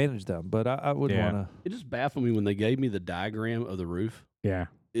manage them. But I wouldn't Yeah. want It just baffled me when they gave me the diagram of the roof. Yeah.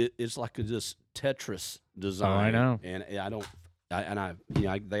 It's like a just Tetris design. know. And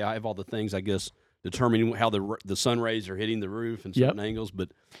they have all the things, I guess, determining how the sun rays are hitting the roof and certain angles.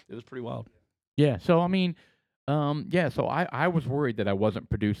 But it was pretty wild. Yeah. So I mean, so I was worried that I wasn't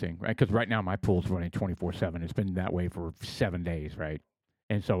producing, right? Because right now my pool's running 24/7. It's been that way for 7 days, right?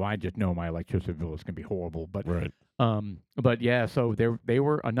 And so I just know my electricity bill is going to be horrible. But Right. but yeah, so they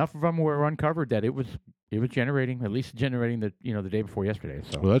were enough of them were uncovered that it was generating, at least generating the the day before yesterday.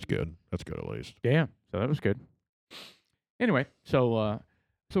 So Well, that's good. That's good at least. yeah, so that was good. Anyway, so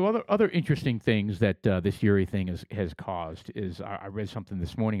other interesting things that this Uri thing has caused is I read something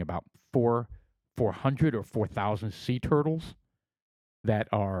this morning about 400 or 4,000 sea turtles that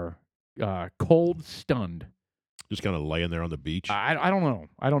are cold stunned. Just kind of laying there on the beach. I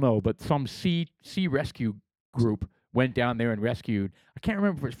don't know, but some sea rescue group went down there and rescued. I can't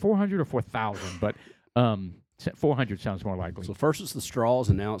remember if it's 400 or 4,000, but 400 sounds more likely. So first it's the straws,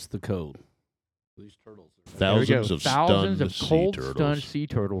 and now it's the code. These turtles. There we go. Thousands of Thousands stunned of sea cold turtles. stunned sea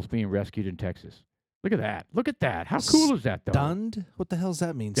turtles being rescued in Texas. Look at that! Look at that! How cool is that, though? Stunned? What the hell does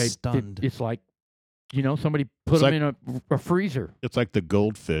that mean? Stunned. It's like, somebody put It's them in a freezer. It's like the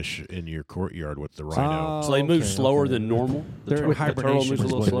goldfish in your courtyard with the rhino. So they move okay, slower okay. than normal. They're in the turtle hibernation moves a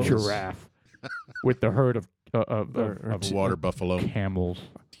is little what it slower. is. Giraffe with the herd of Or Water buffalo. camels.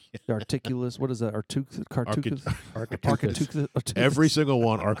 The Articulus. What is that? Cartuchus? Architeuthis. Every single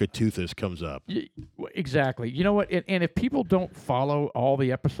one, Architeuthis comes up. Exactly. You know what? And if people don't follow all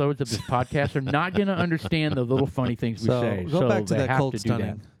the episodes of this podcast, they're not going to understand the little funny things we So say. go so back to they that have cold to do that.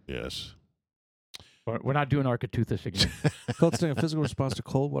 stunning. Yes. We're not doing Architeuthis again. Cold stunning, a physical response to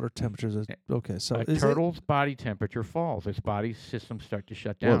cold water temperatures. Okay, so A is turtle's body temperature falls. Its body systems start to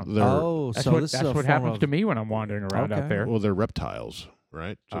shut Well, down. they're, Oh, that's so what, this that's is a what form happens of, to me when I'm wandering around Okay. out there. well, they're reptiles,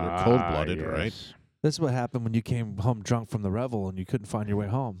 right? So they're cold-blooded, right? Yes. This is what happened when you came home drunk from the revel and you couldn't find your way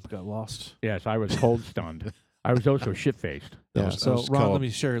home. Got lost. Yes, I was cold stunned. I was also shit-faced. That Yeah. was- that So was Ron, called- let me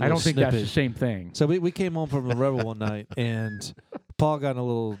share a I little don't think snippet. that's the same thing. So we came home from the revel one night and Paul got in a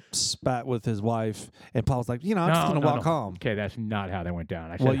little spat with his wife, and Paul was like, I'm just going to walk home. Okay, that's not how that went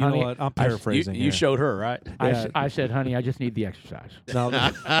down. I said, Well, you honey, know what? I'm I s- paraphrasing. You here. showed her, right? I said, honey, I just need the exercise. No,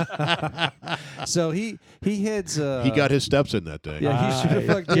 so he heads. He got his steps in that day. Yeah, he should have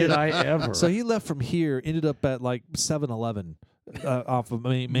fucking Did I ever? So he left from here, ended up at like 7-Eleven off of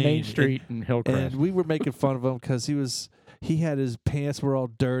Main Street and Hillcrest. and we were making fun of him because he had his pants were all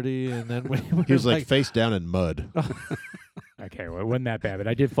dirty, and then we He was like face down in mud, Okay, well, it wasn't that bad, but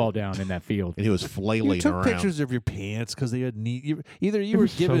I did fall down in that field. and he was you flailing took around. pictures of your pants because they had either you It were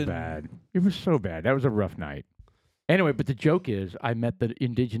was given so bad. It was so bad. That was a rough night. Anyway, but the joke is, I met the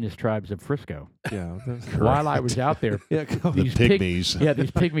indigenous tribes of Frisco yeah while I was out there. yeah go- The These pygmies, Yeah, these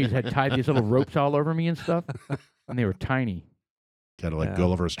pygmies had tied these little ropes all over me and stuff, and they were tiny. kind of like Yeah.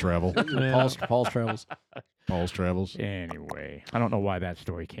 Gulliver's Travel, yeah. Paul's travels. Paul's Travels. Anyway, I don't know why that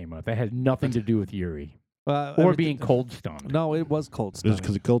story came up. That had nothing to do with Yuri Well, or everything- being cold stunned. No, it was cold It was stuff.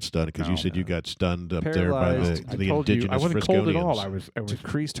 because of cold stun. Because you No. said you got stunned up there by Paralyzed. the I told you, indigenous I wasn't cold at all. Frisconians. I was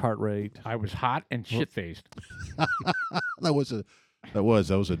Decreased heart rate. I was hot and shit faced. That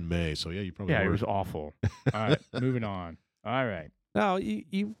was in May. So yeah, you probably Yeah, it were. was awful. All right, moving on. All right. No,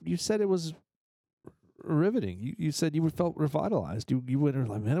 you said it was riveting. You said you felt revitalized. You went and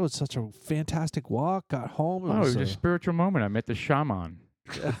were like, man, it was such a fantastic walk. Got home. Oh, it was a spiritual moment. I met the shaman.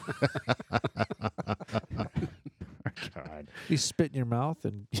 God, you spit in your mouth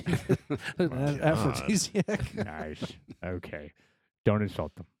and an God. aphrodisiac. nice. Okay, don't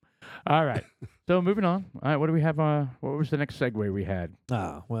insult them. All right. So moving on. All right. What do we have? What was the next segue we had?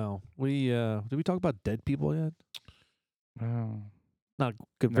 Well, did we talk about dead people yet? Oh, Not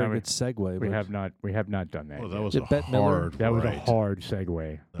good, No, very we- good segue. we but have not. We have not done that. Well, yet. that was Did a Bette Miller- hard. That was a right. hard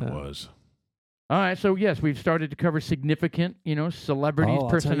segue. That Yeah. was. All right. So yes, we've started to cover significant, celebrities, I'll tell you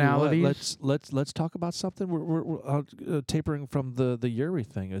what, personalities. let's talk about something. We're tapering from the Yuri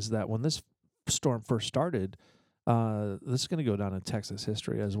thing. Is that when this storm first started, this is going to go down in Texas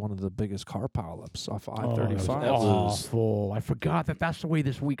history as one of the biggest car pileups off Oh, that was I-35. That was- awful. I forgot that's the way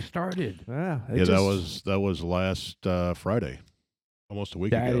this week started. Yeah, Yeah, that was last Friday, almost a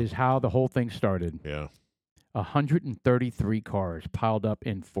week That ago. is how the whole thing started. Yeah. 133 cars piled up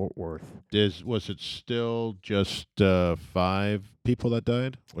in Fort Worth. Was it still just 5 people that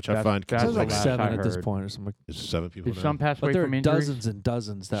died? Which I That- find that's Sounds the like last seven I at this heard. point or something. is 7 people. Did now? some pass But away there from are injuries? dozens and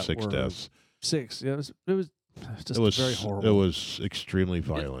dozens that 6 were deaths. 6. Yeah, it was just It was very horrible. It was extremely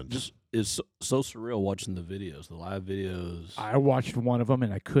violent. Just it's so surreal watching the videos, the live videos. I watched one of them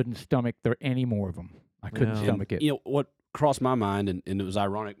and I couldn't stomach any more of them. I couldn't Yeah. stomach it. You know what crossed my mind, and it was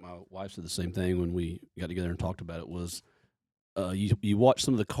ironic. My wife said the same thing when we got together and talked about it. Was you watch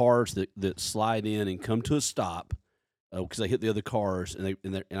some of the cars that slide in and come to a stop because they hit the other cars, and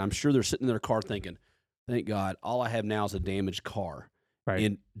I'm sure they're sitting in their car thinking, "Thank God, all I have now is a damaged car." Right.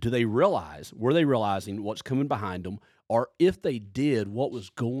 And were they realizing what's coming behind them, or if they did, what was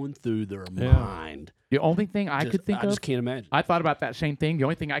going through their Yeah. mind? The only thing I could think I of, just can't imagine. I thought about that same thing. The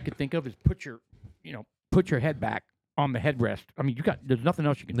only thing I could think of is put your head back on the headrest. I mean, there's nothing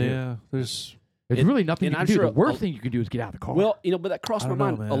else you can do. Yeah, there's There's And- really nothing and you can I'm do. sure The worst a- thing you can do is get out of the car. Well, but that crossed I my don't know,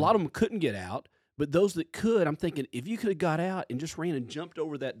 mind. A man. lot of them couldn't get out, but those that could, I'm thinking, if you could have got out and just ran and jumped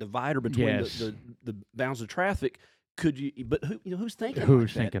over that divider between Yes. the bounds of traffic, could you? But who's thinking?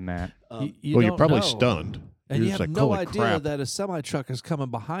 who's like that? thinking that? Well, you're don't probably know. stunned. And You're you just have like, no "Holy idea crap," that a semi truck is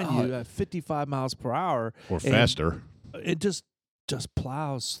coming behind you at 55 miles per hour. or and faster. It just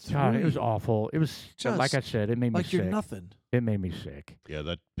plows through. God, it was you awful. It was like I Just said, it made me like you're sick. nothing. It made me sick. Yeah,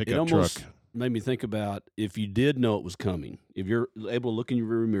 that It pickup almost truck. made me think about if you did know it was coming, if you're able to look in your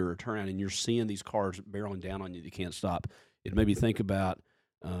rear mirror, turn around, and you're seeing these cars barreling down on you, you can't stop. It made me think about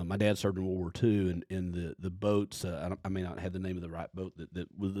my dad served in World War II, and the boats. I may not have the name of the right boat that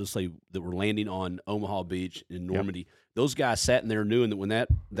let's say that were landing on Omaha Beach in Normandy. Those guys sat in there knowing that when that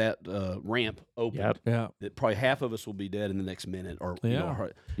ramp opened, Yep. Yeah. that probably half of us will be dead in the next minute, or you know, Yeah.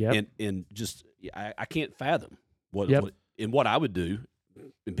 or- Yep. and just I can't fathom what Yep. what I would do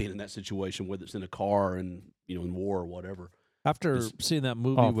in being in that situation, whether it's in a car and in war or whatever. After It's seeing that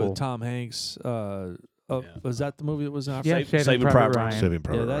movie awful. with Tom Hanks, Yeah. was that the movie that was after? Yeah, Saving Private Ryan. Saving Yeah,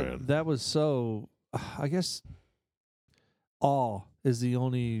 Private Ryan. that was so. I guess awe is the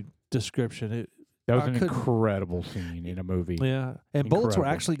only description. That was I an couldn't- incredible scene in a movie. Yeah, and bullets were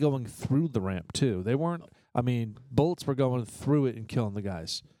Incredible. actually going through the ramp too. They weren't. I mean, bullets were going through it and killing the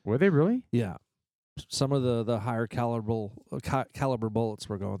guys. Were they really? Yeah, some of the higher caliber bullets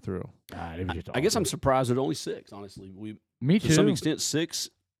were going through. God, it was just I guess I'm awful. surprised at only 6. Honestly, Me to too. some extent 6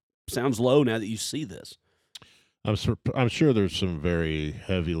 sounds low now that you see this. I'm sure there's some very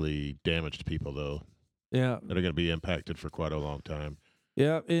heavily damaged people though Yeah, that are going to be impacted for quite a long time.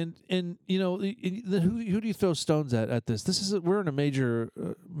 yeah, and who do you throw stones at this? We're in a major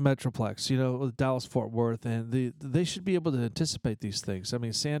metroplex, with Dallas Fort Worth, and they should be able to anticipate these things. I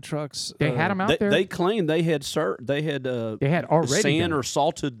mean, sand trucks. They had them out there. They claimed they had They had already sand done or it.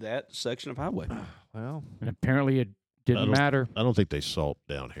 salted that section of highway. Well, And apparently it I didn't don't- matter. I don't think they salt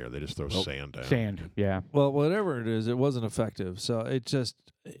down here. They just throw Nope. sand down. Sand, yeah. well, whatever it is, it wasn't effective. So it just,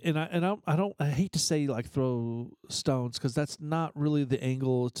 I hate to say like throw stones because that's not really the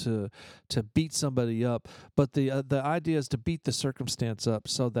angle to beat somebody up. But the idea is to beat the circumstance up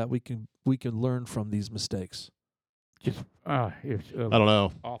so that we can learn from these mistakes. Just it's I don't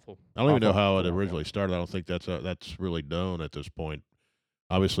know. awful. I don't even know Awful. how it originally started. I don't think that's really known at this point.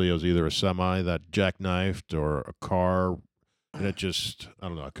 Obviously, it was either a semi that jackknifed or a car, and it just, I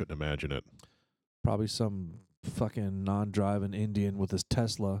don't know. I couldn't imagine it. Probably some fucking non-driving Indian with his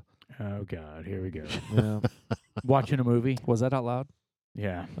Tesla. Oh God, here we go. Yeah, Watching a movie. was that out loud?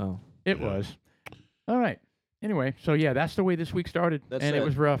 Yeah, Oh, it Yeah. was. All right. Anyway, so yeah, that's the way this week started, That's and it it.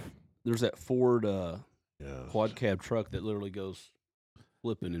 was rough. There's that Ford Yeah. quad cab truck that literally goes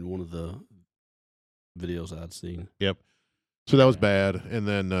flipping in one of the videos I'd seen. So that was bad, and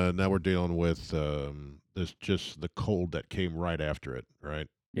then now we're dealing with this just the cold that came right after it, right?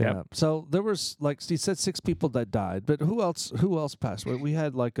 Yeah. So there was, like he said, 6 people that died, but who else passed? We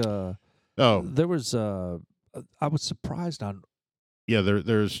had like Oh, there was I was surprised on. yeah.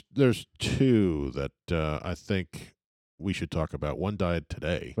 There's 2 that I think we should talk about. One died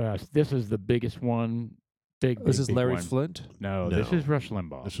today. Well, this is the biggest one. Big. This big, is big Larry one. Flint. No, this No. is Rush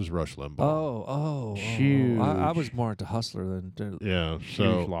Limbaugh. This was Rush Limbaugh. Oh. Huge. I was more into Hustler than. Yeah. Huge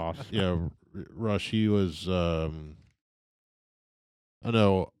So loss. yeah, Rush. He was. I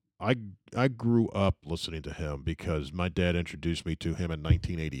know. I grew up listening to him because my dad introduced me to him in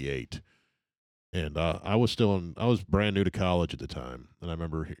 1988, and I was brand new to college at the time, and I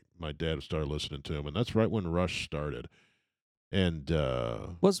remember my dad started listening to him, and that's right when Rush started, and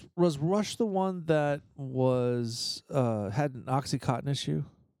Was Rush the one that was had an OxyContin issue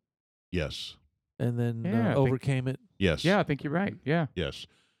yes, and then Yeah, I think- overcame it? yes, Yeah, I think you're right. Yeah. yes.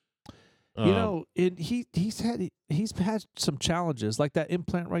 He's had some challenges like that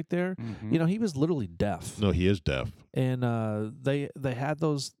implant right there. Mhm. He was literally deaf. No, he is deaf. And they had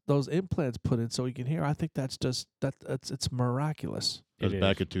those implants put in so he can hear. I think that's it's miraculous. That was It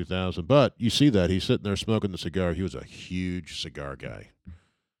back is. in 2000. But you see that he's sitting there smoking the cigar. He was a huge cigar guy,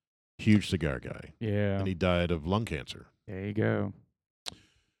 Yeah. and he died of lung cancer. There you go.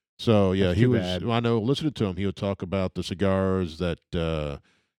 So yeah, That's he too was. bad. I know. Listening to him, he would talk about the cigars that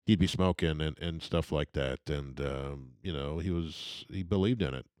he'd be smoking and stuff like that, and he believed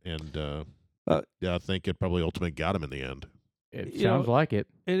in it, and yeah, I think it probably ultimately got him in the end. It You know, sounds like it.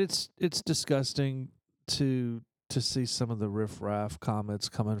 And it's disgusting to see some of the riffraff comments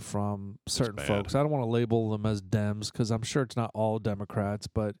coming from certain bad. folks. I don't want to label them as Dems because I'm sure it's not all Democrats,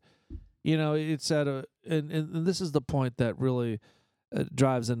 but it's at a and this is the point that really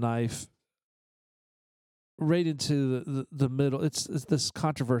drives a knife right into the middle. It's this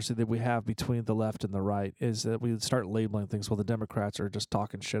controversy that we have between the left and the right is that we start labeling things. Well, the Democrats are just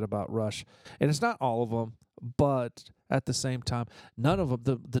talking shit about Rush, and it's not all of them, but at the same time, none of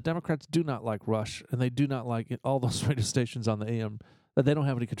them. The Democrats do not like Rush, and they do not like all those radio stations on the AM that they don't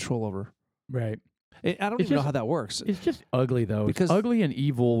have any control over. Right. I don't It's even know just- how that works. It's just ugly though. Because it's ugly and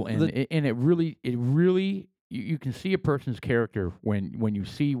evil, and it really you can see a person's character when you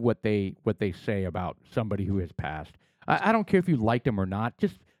see what they say about somebody who has passed. I don't care if you liked them or not.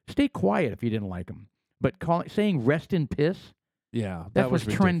 Just stay quiet if you didn't like them. But saying "rest in piss" Yeah, that's that was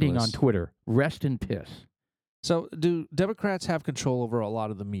what's trending on ridiculous. Twitter. Rest in piss. So, do Democrats have control over a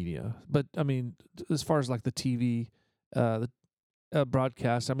lot of the media? But I mean, as far as like the TV, the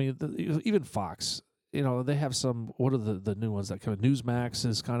broadcast, I mean, even Fox, they have some. What are the new ones that come? Newsmax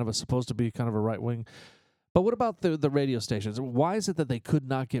is kind of supposed to be kind of a right wing. But what about the radio stations? Why is it that they could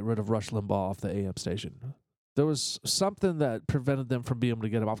not get rid of Rush Limbaugh off the AM station? There was something that prevented them from being able to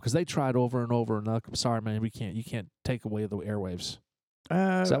get him off because they tried over and over. And like, I'm sorry, man, you can't take away the airwaves.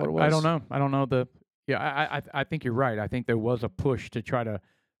 Is that what it was? I don't know. I don't know I think you're right. I think there was a push to try to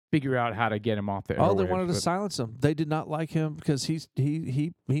figure out how to get him off the Oh, they airwaves, wanted to but- silence him. They did not like him because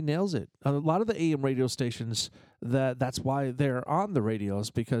he nails it. A lot of the AM radio stations that's why they're on the radios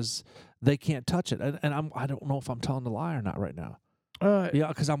because they can't touch it. And I don't know if I'm telling a lie or not right now. Yeah,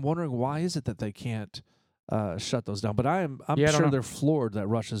 because I'm wondering why is it that they can't shut those down. But I'm Yeah, I don't sure know. they're floored that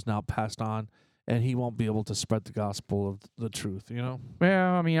Rush has now passed on, and he won't be able to spread the gospel of the truth. You know.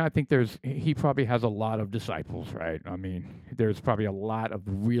 Well, I mean, I think he probably has a lot of disciples, right? I mean, there's probably a lot of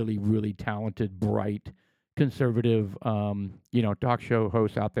really, really talented, bright, conservative, talk show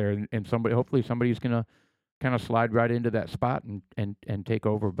hosts out there, and hopefully somebody's gonna kind of slide right into that spot and take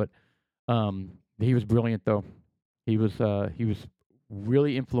over. But he was brilliant, though. He was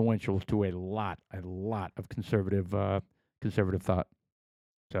really influential to a lot of conservative thought.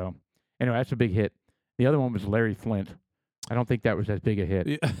 So anyway, that's a big hit. The other one was Larry Flint. I don't think that was as big a hit.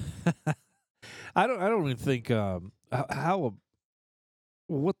 Yeah. I don't even think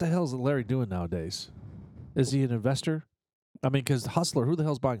what the hell is Larry doing nowadays? Is he an investor? I mean, because Hustler, who the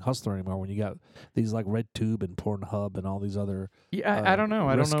hell's buying Hustler anymore when you got these like RedTube and Pornhub and all these other I don't know.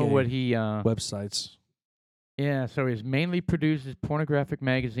 I don't know what he websites. Yeah, so he mainly produces pornographic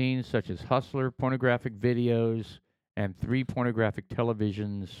magazines such as Hustler, pornographic videos, and 3 pornographic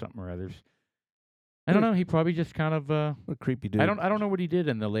televisions, something or others. I don't know. He probably just kind of a creepy dude. I don't know what he did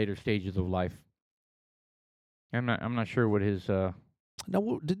in the later stages of life. I'm not sure what his Now,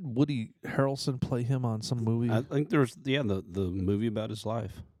 didn't Woody Harrelson play him on some movie? I think there's the movie about his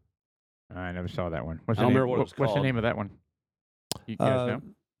life. I never saw that one. I don't remember what it was What's the called. name of that one? You guys know?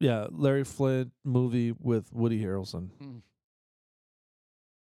 Yeah, Larry Flint movie with Woody Harrelson.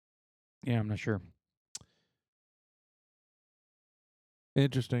 Yeah, I'm not sure.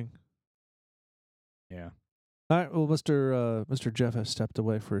 Interesting. Yeah. All right. Well, Mr. Jeff has stepped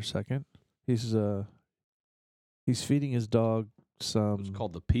away for a second. He's feeding his dog some. It's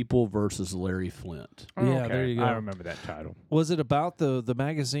called The People versus Larry Flint. Oh, Yeah, okay. there you go. I remember that title. Was it about the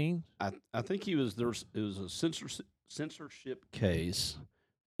magazine? I think it was a censorship case,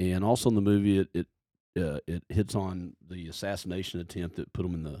 and also in the movie it hits on the assassination attempt that put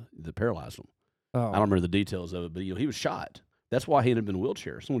him in the paralyzed him. Oh, I don't remember the details of it, but he was shot. That's why he ended up in a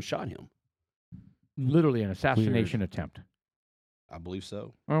wheelchair. Someone shot him. Literally an assassination attempt. I believe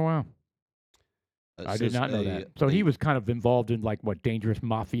so. Oh wow. I did not know that. So he was kind of involved in dangerous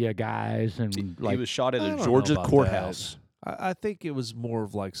mafia guys and he like was shot at I a don't know Georgia about courthouse I think it was more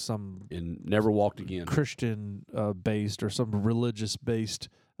of like some and never walked again. Christian based or some religious based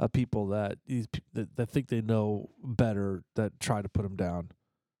people that think they know better that try to put him down.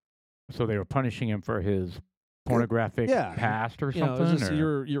 so they were punishing him for his pornographic Yeah. past or You know, something. it's just,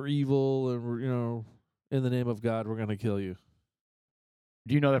 or- you're evil, and in the name of God, we're going to kill you.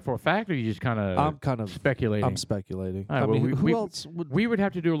 Do you know that for a fact, or you just kind I'm of kind of speculating? I'm speculating. All right, I well, mean, who we- else would? We would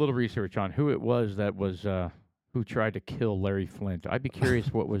have to do a little research on who it was that was who tried to kill Larry Flint. I'd be curious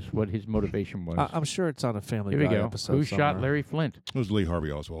what his motivation was. I'm sure it's on a Family Here we Guy go. episode. Who shot somewhere. Larry Flint? It was Lee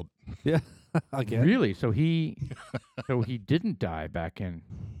Harvey Oswald. Yeah, again. Really? So he didn't die back in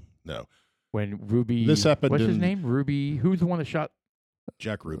No, when Ruby. This happened What's his in- name? Ruby. Who's the one that shot?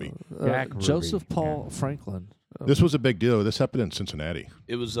 Jack Ruby. Jack Ruby, Joseph Paul yeah. Franklin. This was a big deal. This happened in Cincinnati.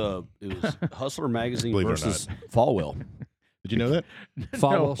 It was Hustler magazine Believe it or versus Falwell. Did you know that?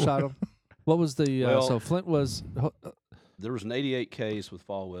 Falwell No. shot him. What was the? Well- So Flint was. All There was an 88 case with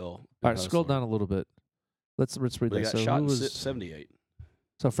Falwell. right, scroll down a little bit. Let's read They that. got So shot who in was? 78.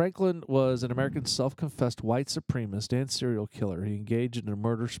 So Franklin was an American self-confessed white supremacist and serial killer. He engaged in a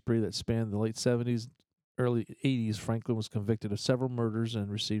murder spree that spanned the late 70s, early 80s. Franklin was convicted of several murders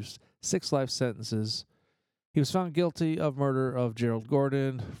and received 6 life sentences. He was found guilty of murder of Gerald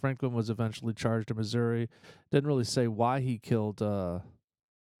Gordon. Franklin was eventually charged in Missouri. Didn't really say why he killed. Well,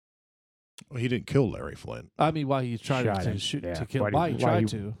 he didn't kill Larry Flint. I mean, why he tried Shot to him, shoot yeah. to kill. Why Why he tried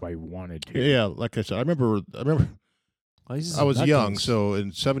to. Why he wanted to. Yeah, like I said, I remember. Well, he's I was nutcase. young, so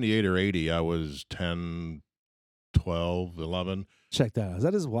in 78 or 80, I was 10, 12, 11. Check that out. Is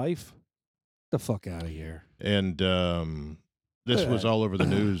that his wife? The fuck out of here. And this was all over the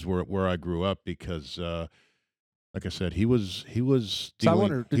news where I grew up because, like I said, he was So dealing, I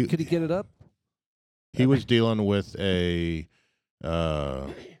wonder, could he get it up? he was dealing with a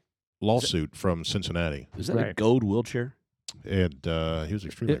lawsuit from Cincinnati, Is that a Right. gold wheelchair? and he was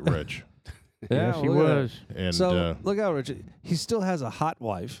extremely rich. Yes, he look at that. was. And So look how rich he still has a hot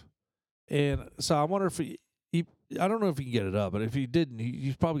wife, and so I wonder if he I don't know if he can get it up, but if he didn't,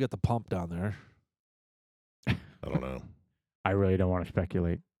 he's probably got the pump down there. I don't know. I really don't want to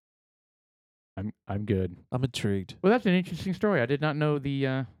speculate. I'm good. I'm intrigued. Well, that's an interesting story. I did not know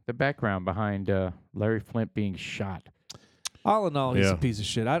the background behind Larry Flint being shot. All in all, he's Yeah. a piece of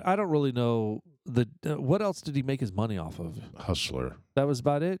shit. I don't really know what else did he make his money off of? Hustler. That was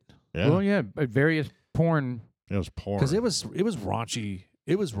about it. Yeah, Well, yeah, various porn. it was porn. Because it was raunchy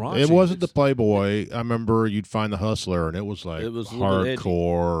It was raunchy. It wasn't the Playboy. I remember you'd find the Hustler, and it was like It was a little bit edgy.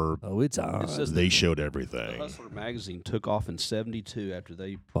 hardcore. Oh, it's on. It says They showed The everything. Hustler magazine took off in '72 after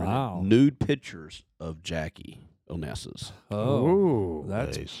they printed Wow. nude pictures of Jackie Onassis. Oh, Ooh.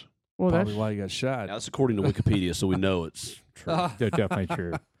 that's Nice. Well, probably that's why you got shot. Now, that's according to Wikipedia, so we know it's true. they're definitely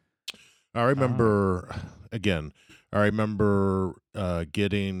true. I remember again. I remember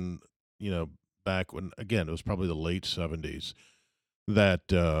getting back when again it was probably the late '70s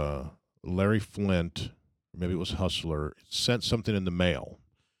that Larry Flint, maybe it was Hustler, sent something in the mail,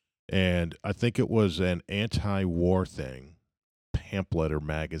 and I think it was an anti-war thing, pamphlet or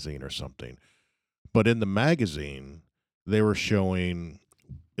magazine or something. But in the magazine, they were showing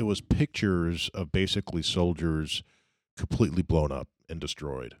it was pictures of basically soldiers completely blown up and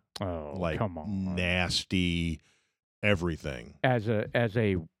destroyed, Oh, like come on. nasty everything. As a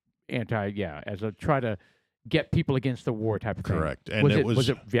try to get people against the war type of thing. Correct. And was it it was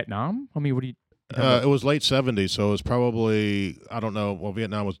it Vietnam? I mean, what do you? it was late '70s, so it was probably I don't know. Well,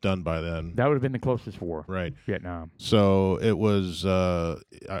 Vietnam was done by then, That would have been the closest war. right? Vietnam. So it was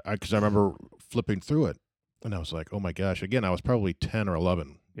because I remember flipping through it, and I was like, oh my gosh! Again, I was probably 10 or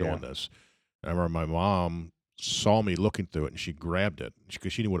 11 Yeah. doing this. And I remember my mom saw me looking through it, and she grabbed it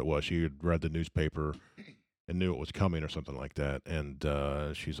because she knew what it was. She had read the newspaper and knew it was coming or something like that. And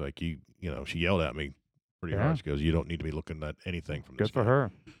she's like, she yelled at me pretty Yeah. hard. She goes, "You don't need to be looking at anything from this." Good for guy."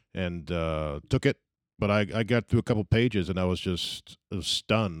 her. And took it. But I got through a couple pages, and I was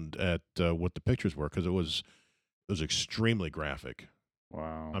stunned at what the pictures were because it was extremely graphic.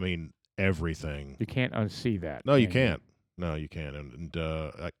 Wow. I mean, everything. You can't unsee that. No, you can can't. No, you can't. And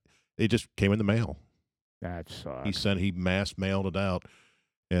it just came in the mail. That sucks. He mass mailed it out,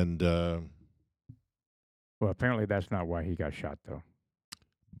 and Well, apparently that's not why he got shot, though.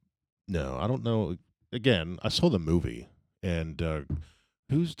 no, I don't know. Again, I saw the movie, and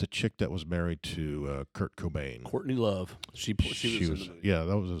who's the chick that was married to Kurt Cobain? Courtney Love. She was in the movie. Yeah,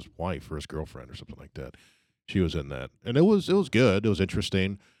 that was his wife or his girlfriend or something like that. She was in that, and it was good. It was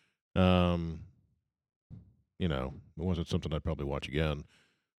interesting. It wasn't something I'd probably watch again,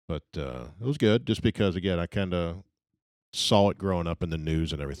 but it was good just because again I kind of saw it growing up in the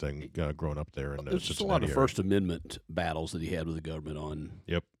news and everything, growing up there in There's just a lot of First Amendment battles that he had with the government on,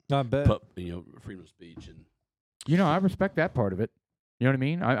 Not bad. freedom of speech and. I respect that part of it. You know what I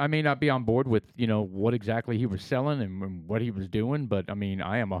mean? I may not be on board with, what exactly he was selling and what he was doing, but, I mean,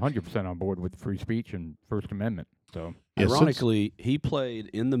 I am 100% on board with free speech and First Amendment. So, Yeah, Ironically, he played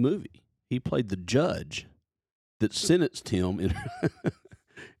in the movie. He played the judge that sentenced him.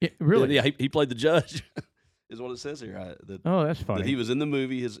 really? Yeah, he played the judge, is what it says here. Oh, that's funny. That he was in the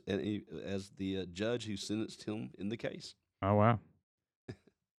movie as the judge who sentenced him in the case. Oh, wow.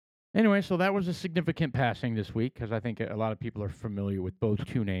 Anyway, so that was a significant passing this week because I think a lot of people are familiar with those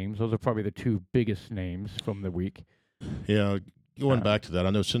two names. Those are probably the two biggest names from the week. Yeah, going back to that,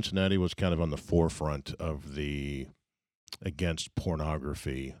 I know Cincinnati was kind of on the forefront of the against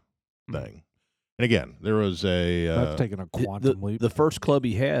pornography thing. And again, there was That's taking a quantum leap. The first club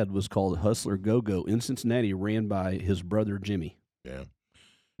he had was called Hustler Go-Go in Cincinnati, ran by his brother Jimmy. Yeah.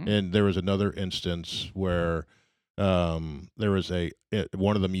 And there was another instance where there was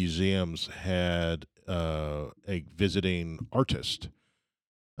one of the museums had a visiting artist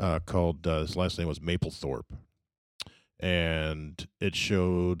called his last name was Mapplethorpe, and it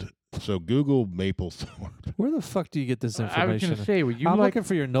showed. So Google Mapplethorpe. Where the fuck do you get this information? I was going to say, would you I'm like? looking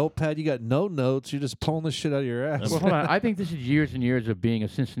for your notepad. You got no notes. You're just pulling this shit out of your ass. Well, hold on. I think this is years and years of being a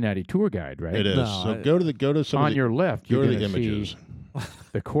Cincinnati tour guide, right? It is. No, So go to some On of the, your left, go you're to the going to images. see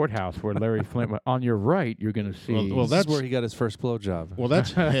the courthouse where Larry Flint went. On your right, you're going to see. Well, This that's is where he got his first blowjob. Well,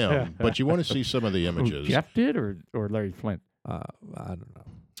 that's him. But you want to see some of the who, images. Jeff did or Larry Flint? I don't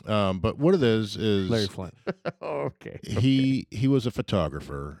know. But what it is Larry Flint. Oh, okay. he was a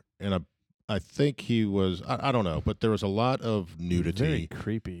photographer, and I think he was. I don't know, but there was a lot of Very nudity.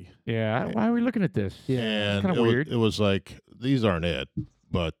 creepy. Yeah. Why are we looking at this? And kinda it weird. it was like these aren't it,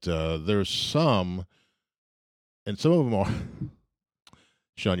 but there's some, and some of them are.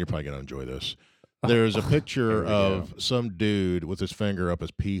 Sean, you're probably gonna enjoy this. There's a picture Here we of some dude with his finger up his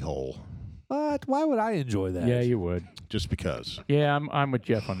pee hole, What? Why would I enjoy that? Yeah, you would. just because. Yeah, I'm with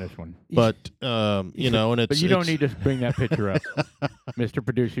Jeff on this one. But and it's But you don't it's- need to bring that picture up, Mr.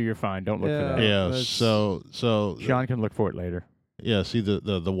 Producer. You're fine. Don't look for that. Yeah. That's- So Sean can look for it later. yeah. See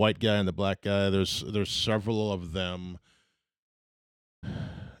the white guy and the black guy. There's several of them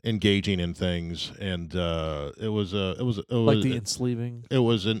engaging in things, and it was like the ensleeving. it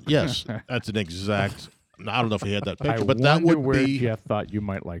was an yes. That's an exact. I don't know if he had that picture, I but that wonder would where be Jeff thought you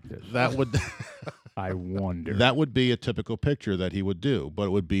might like this. that would I wonder. That would be a typical picture that he would do, but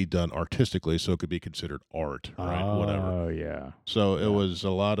it would be done artistically, so it could be considered art, right? Whatever. Oh, yeah. So it was a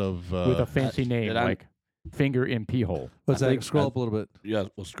lot of With a fancy name did I- like Finger in Pee Hole. What's I that? think- Scroll up a little bit. Yeah,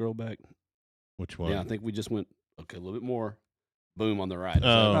 we'll scroll back. which one? Yeah, I think we just went a little bit more. Boom on the right. Oh,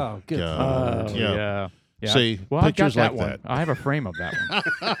 Oh, good. God. Oh, yeah. yeah. See, Well, I've got pictures that like one. I have a frame of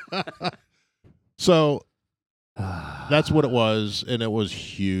that one. So that's what it was, and it was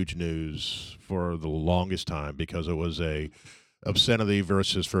huge news for the longest time because it was a obscenity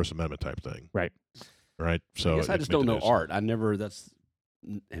versus First Amendment type thing. Right. Right. So I guess I it just made don't the know news. art.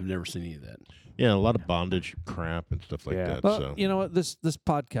 Have never seen any of that. Yeah, a lot of bondage crap and stuff like Yeah. that. Well, So you know what? This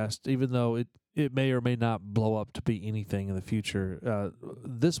podcast, even though it may or may not blow up to be anything in the future,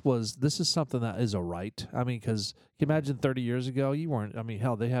 this is something that is a right. I mean, because you can imagine 30 years ago, you weren't. I mean,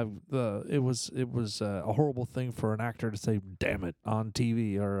 hell, they have it was a horrible thing for an actor to say "damn it" on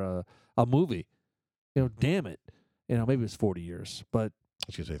TV or a movie. You know, damn it. You know, maybe it's 40 years, but I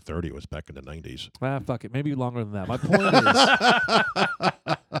was gonna say 30 was back in the 90s. fuck it, maybe longer than that. My point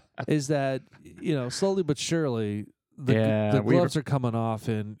is that slowly but surely the we- gloves are coming off,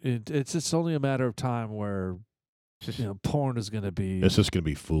 and it's just only a matter of time where It's just- porn is going to be. It's just gonna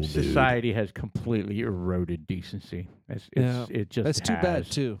be full nude. Society has completely eroded decency. It just That's too bad has.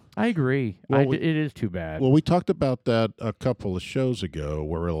 too. I agree. Well, it is too bad. Well, we talked about that a couple of shows ago,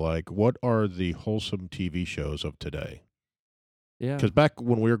 where we're like, what are the wholesome TV shows of today? Yeah, Because back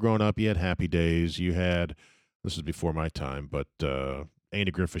when we were growing up, you had Happy Days. You had, this is before my time, but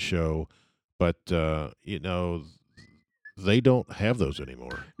Andy Griffith Show. But, they don't have those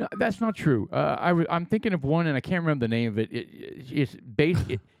anymore. No, that's not true. I'm thinking of one, and I can't remember the name of it. It's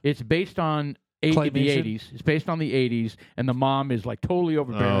based on the Claymation? 80s. It's based on the 80s, and the mom is like totally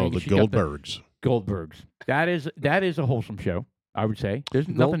overbearing. Oh, and the she got Goldbergs. Goldbergs. That is a wholesome show, I would say. There's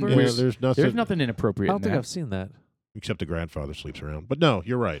nothing Goldbergs? weird. There's nothing, There's nothing I inappropriate don't in think that. I've seen that. except the grandfather sleeps around. But no,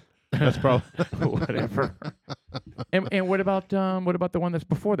 you're right. That's probably Whatever. And what about the one that's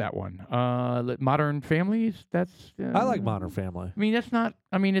before that one? Modern Families. That's I like Modern Family. I mean, that's not.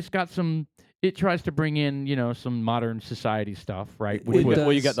 I mean, it's got some. It tries to bring in some modern society stuff, right? It was- does.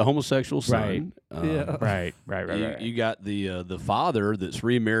 Well, you got the homosexual Right. son. Yeah. Right. You got the father that's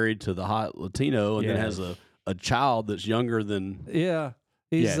remarried to the hot Latino and then has Yes. a child that's younger than. Yeah,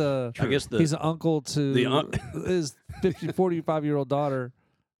 he's Yeah, I guess he's an uncle to the his 45-year-old daughter.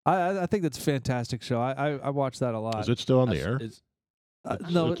 I think that's a fantastic show. I watch that a lot. is it still on the air?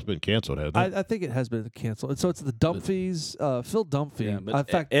 No, It's been canceled, hasn't it? I think it has been canceled. And so it's the Dumfries, Phil Dunphy. Yeah, but in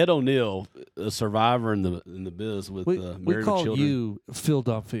fact, Ed O'Neill, a survivor in the biz with we Married with call Children. you Phil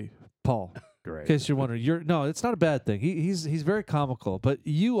Dunphy, Paul. In Great. case you're wondering, no, it's not a bad thing. He's very comical, but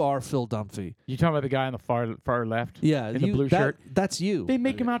you are Phil Dunphy. You talking about the guy on the far left? Yeah, In the you, blue that- shirt? That's you. They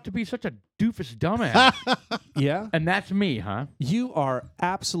make him out to be such a doofus dumbass, Yeah, and that's me, huh? you are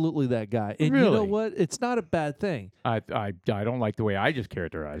absolutely that guy. And you know Really? what? It's not a bad thing. I don't like the way I just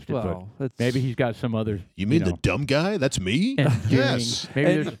characterized it, Well, but it's, maybe he's got some other. You mean the know, dumb guy? That's me? endearing- Yes.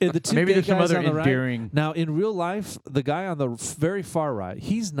 Maybe and, there's and the two maybe gay there's some guys other on the right. endearing. Now, in real life, the guy on the very far right,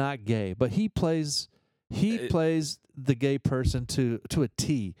 he's not gay, but he plays the gay person to a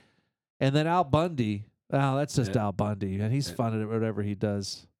T. And then Al Bundy, that's just Yeah. Al Bundy, and he's fun at whatever he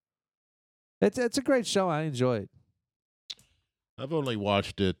does. It's a great show. I enjoy it. I've only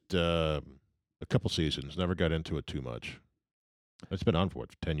watched it a couple seasons. Never got into it too much. It's been on for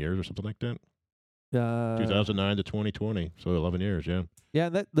 10 years or something like that. 2009 to 2020, so 11 years. Yeah. Yeah,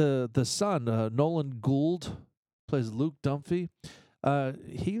 that the son, Nolan Gould, plays Luke Dunphy.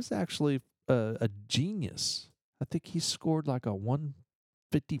 He's actually a genius. I think he scored like a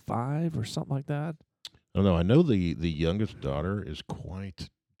 155 or something like that. I don't know. I know the youngest daughter is quite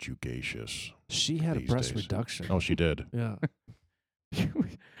jugacious. She had a These breast days. reduction. Oh, she did. Yeah,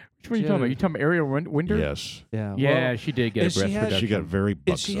 Which one are you talking about? You talking about Ariel Winder? Yes. yeah, Yeah, well, she did get a and she breast had- reduction. She got very and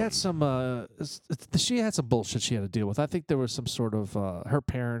buxom. she had some bullshit she had to deal with. I think there was some sort of her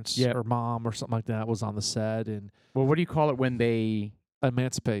parents Yep. or mom or something like that was on the set and Well, what do you call it when they?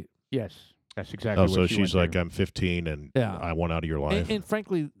 emancipate. Yes, that's exactly. Oh, what so she she's went like, through. I'm 15 and Yeah. I want out of your life. And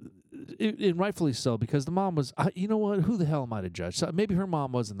frankly, and rightfully so, because the mom was, you know what? Who the hell am I to judge? So maybe her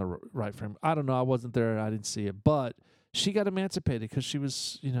mom was in the right frame. I don't know. I wasn't there. I didn't see it. But she got emancipated because she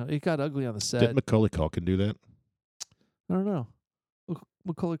was, it got ugly on the set. Didn't Macaulay Culkin do that? I don't know.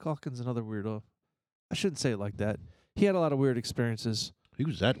 Macaulay Culkin's another weirdo. I shouldn't say it like that. He had a lot of weird experiences.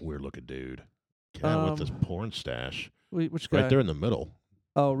 Who's that weird looking dude? God, with this Um, porn stash. Which guy? Right there in the middle.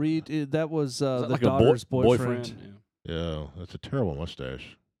 Oh, Reed. That was Is that the like daughter's a boyfriend? boyfriend. Yeah, that's a terrible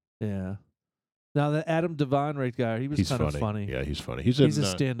mustache. Yeah. Now the Adam Devine guy, he was He's kind funny. of funny. Yeah, he's funny. He's He's in, a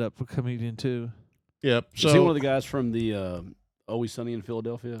stand-up comedian too. Yep. Is he So one of the guys from the Always Sunny in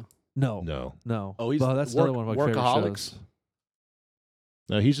Philadelphia? No, no, Oh, he's well, that's another one of my favorite Workaholics. shows.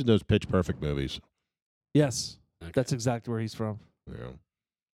 no, he's in those Pitch Perfect movies. Yes, Okay. that's exactly where he's from. Yeah.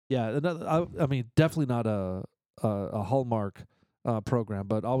 Yeah, another, I mean, definitely not a Hallmark program,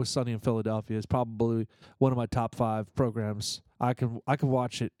 but Always Sunny in Philadelphia is probably one of my top 5 programs. I can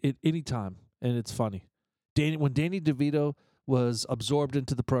watch it at any time, and it's funny. When Danny DeVito was absorbed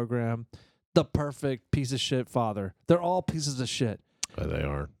into the program, the perfect piece of shit father. They're all pieces of shit, They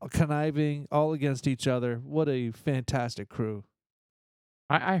are. conniving, all against each other. What a fantastic crew!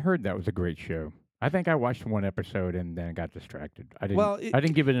 I heard that was a great show. I think I watched one episode and then got distracted. I didn't. Well, I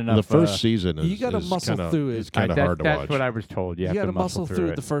didn't give it enough. The first season is you gotta is muscle kinda, through it. It's kind of that- hard to that's watch. what I was told. You You have got to to muscle through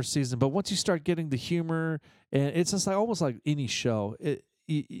it it. the first season, but once you start getting the humor, and it's just like almost like any show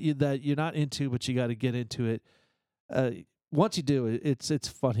that you're not into, but you got to get into it. Once you do it, it's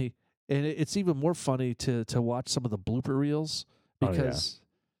funny, and it's even more funny to watch some of the blooper reels Oh, yeah. because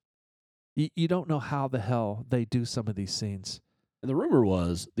you don't know how the hell they do some of these scenes. And the rumor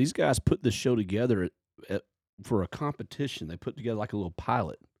was these guys put this show together for a competition. They put together like a little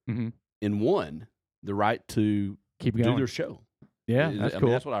pilot Mm-hmm. and won the right to Keep do going. their show. Yeah, I that's mean, cool.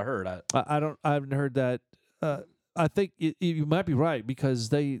 that's what I heard. I haven't heard that. I think you might be right because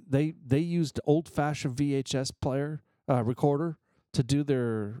they used old fashioned VHS player recorder to do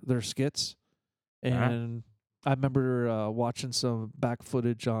their skits, and I remember watching some back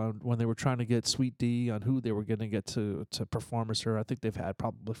footage on when they were trying to get Sweet D on who they were going to get to perform as her. I think they've had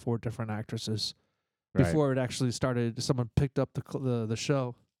probably 4 different actresses Right. before it actually started. Someone picked up the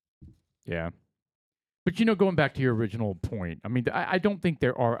show. Yeah. But, going back to your original point, I mean, I don't think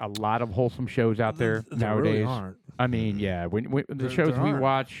there are a lot of wholesome shows out there There nowadays. really aren't. I mean, yeah, when the There- shows there we aren't.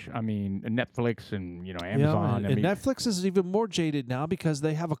 watch, I mean, Netflix and, Yeah, Amazon. and I mean, Netflix is even more jaded now because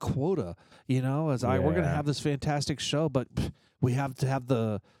they have a quota. As we're going to Yeah. have this fantastic show, but we have to have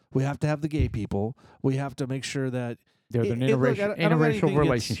the gay people. We have to make sure that there's an look, I don't have interracial anything against-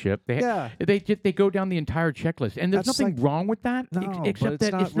 relationship. They go down the entire checklist, and there's That's nothing like- wrong with that, No, but except it's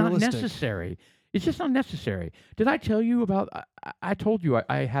that not it's not realistic. necessary. It's just not necessary. Did I tell you about? I told you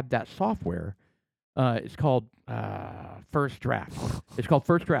I had that software. It's called First Draft. It's called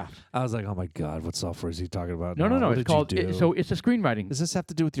First Draft. I was like, oh my god, what software is he talking about? No. What It's did called. you do? So it's a screenwriting. Does this have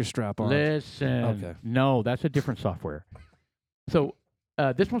to do with your strap on? Listen. Okay. No, that's a different software. So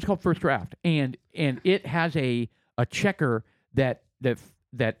this one's called First Draft, and it has a checker that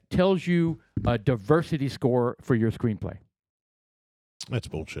tells you a diversity score for your screenplay. That's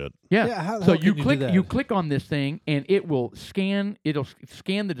bullshit. Yeah. How the So hell you can do click that? click on this thing, and it will scan. It'll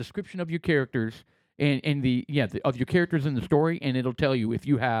scan the description of your characters and of your characters in the story, and it'll tell you if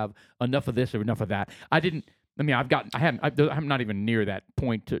you have enough of this or enough of that. I'm not even near that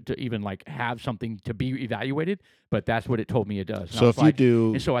point to even like have something to be evaluated, but that's what it told me it does. And I So was if you like-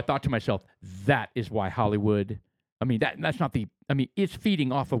 do, and so I thought to myself, that is why Hollywood. I mean, that's not the. I mean, it's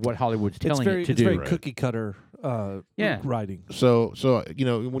feeding off of what Hollywood's telling it to it's do. very Right. cookie cutter Yeah. writing. so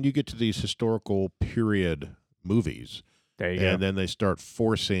when you get to these historical period movies, There you go. and then they start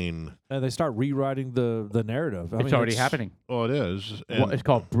forcing, And they start rewriting the narrative. I It's mean, already happening. oh, it is. Well, And, it's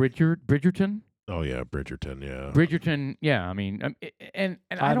called Bridgerton. oh yeah, Bridgerton. Yeah. Bridgerton. Yeah, I mean, and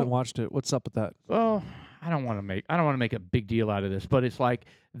I I haven't don't. watched it. What's up with that? Well, I don't want to make a big deal out of this, but it's like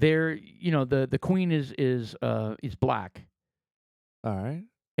the queen is black, All right.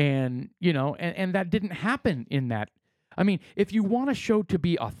 and and that didn't happen in that. I mean, if you want a show to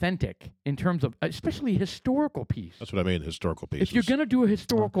be authentic in terms of especially historical piece, That's what I mean. Historical pieces. if you're gonna do a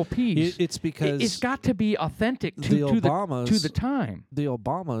historical piece, It's because it's got to be authentic the to Obamas the time. the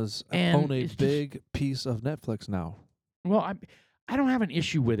Obamas And own a it's just- big piece of Netflix now. Well, I don't have an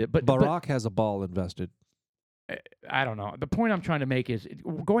issue with it, but Barack has a ball invested. I don't know. The point I'm trying to make is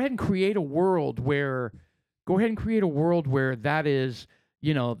go ahead and create a world where that is,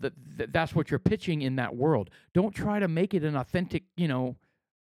 that's what you're pitching in that world. Don't try to make it an authentic,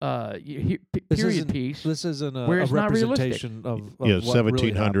 period piece. This isn't a, where a it's not realistic. representation of yeah, what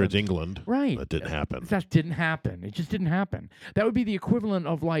really 1700s happened. England. Right. That didn't happen. That didn't happen. It just didn't happen. That would be the equivalent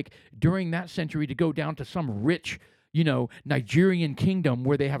of like during that century to go down to some rich, Nigerian kingdom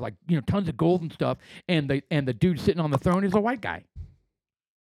where they have like, tons of gold and stuff, and the dude sitting on the throne is a white guy.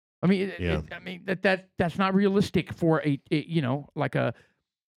 I mean, that's not realistic for a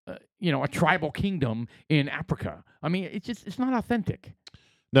tribal kingdom in Africa. I mean, it's not authentic.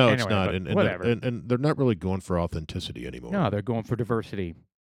 No, it's Anyway, not. but And whatever. and they're not really going for authenticity anymore. No, they're going for diversity.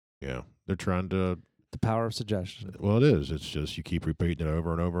 Yeah, they're trying to. The power of suggestion. Well, it is. It's just you keep repeating it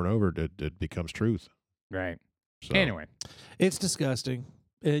over and over and over. It becomes truth. Right. So, Anyway, It's disgusting.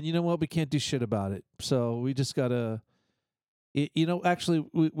 And you know what? We can't do shit about it. So we just gotta. Actually,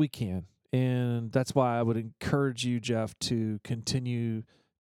 we can, and that's why I would encourage you, Jeff, to continue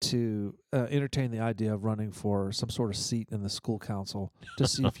to entertain the idea of running for some sort of seat in the school council to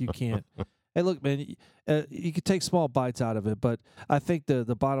see if you can't. Hey, look, man, you could take small bites out of it, but I think the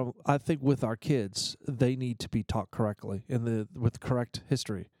bottom. I think with our kids, they need to be taught correctly with correct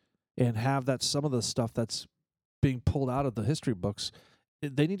history, and have that some of the stuff that's being pulled out of the history books.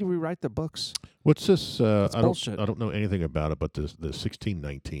 They need to rewrite the books. What's this? I bullshit. don't know anything about it, but the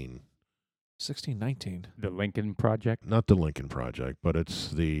 1619. 1619. The Lincoln Project. Not the Lincoln Project, but I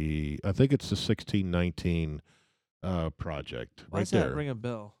think it's the 1619 project. Why right does there. that ring a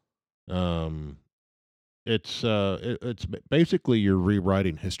bell? It's basically you're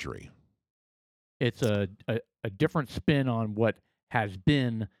rewriting history. It's a different spin on what has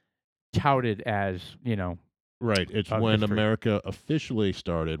been touted as, Right. It's of when history. America officially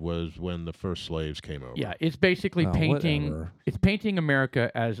started was when the first slaves came over. Yeah, it's basically Oh, painting. whatever. It's painting America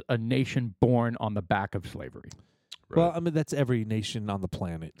as a nation born on the back of slavery. Right. Well, I mean that's every nation on the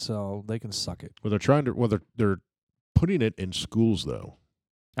planet, so they can suck it. they're putting it in schools though,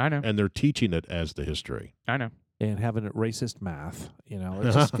 I know. and they're teaching it as the history. I know. And having it racist math,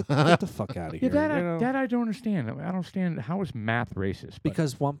 it's just get the fuck out of Yeah, here. that I don't understand. I don't understand how is math racist. But-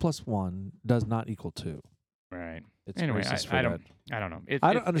 because 1 + 1 does not equal 2. right. It's Anyway, racist for I that. don't. I don't know.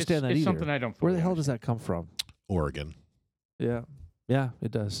 I don't understand that it's either. something I don't. Where fully the hell does understand. that come from? Oregon. Yeah,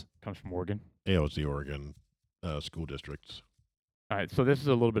 it does. Comes from Oregon. Yeah, it was the Oregon school districts. All right, so this is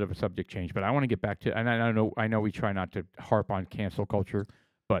a little bit of a subject change, but I want to get back to, and I know we try not to harp on cancel culture,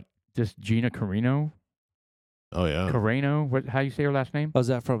 but this Gina Carano, Oh yeah, how you say her last name? Was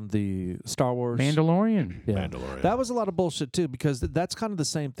that from the Star Wars? Mandalorian. Yeah. Mandalorian. That was a lot of bullshit too, because that's kind of the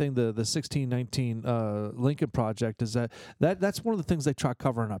same thing. The 1619 Lincoln Project is that's one of the things they try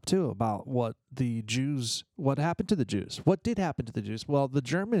covering up too, about what happened to the Jews. What did happen to the Jews? Well, the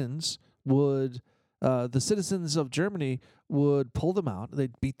Germans would, the citizens of Germany would pull them out.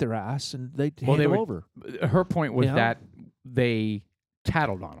 They'd beat their ass and they'd hand them over. Her point was Yeah. that they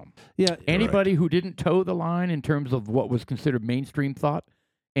tattled on them. Yeah, Anybody who didn't toe the line in terms of what was considered mainstream thought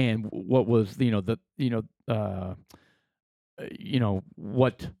and what was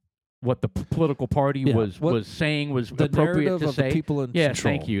what the political party Yeah, was saying was the appropriate narrative to of say. the people in Yes,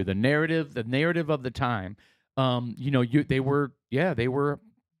 control. thank you. The narrative of the time.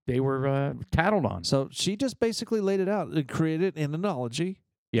 They were tattled on. So she just basically laid it out and created an analogy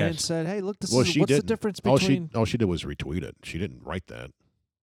and Yes. said, "Hey, look, what's the didn't. difference All between?" she did was retweet it. She didn't write that.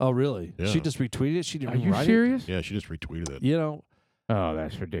 Oh, really? Yeah. She just retweeted it. She didn't Are you write serious? Yeah, she just retweeted it. it. You know, Oh,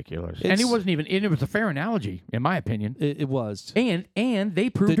 that's ridiculous. And it It's- wasn't even. And it was a fair analogy, in my opinion. it was. And they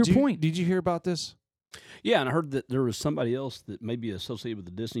proved her point. Did you hear about this? Yeah, and I heard that there was somebody else that may be associated with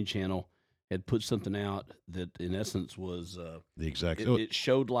the Disney Channel had put something out that, in essence, was The exact. it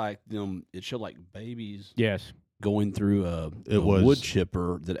showed like them. It showed like babies Yes. going through a wood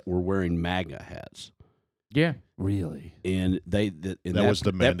chipper that were wearing MAGA hats, Yeah. Really? and that was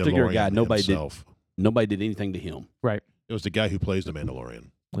the that particular Mandalorian guy. himself. Nobody did anything to him. Right. It was the guy who plays the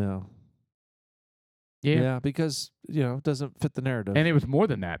Mandalorian. Yeah. Yeah. Because it doesn't fit the narrative. And it was more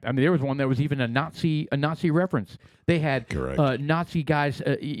than that. I mean, there was one that was even a Nazi reference. They had Correct. Nazi guys,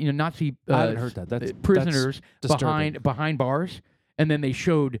 Nazi I haven't heard that. That's prisoners disturbing. behind bars, and then they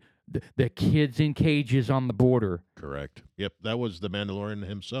showed the kids in cages on the border. Correct. Yep, that was the Mandalorian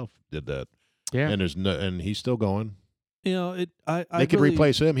himself did that. Yeah. And he's still going. I They could really,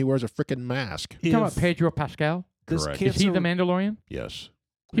 replace him. He wears a freaking mask. You talking if about Pedro Pascal? this Correct. Is he the cancel, Mandalorian? Yes.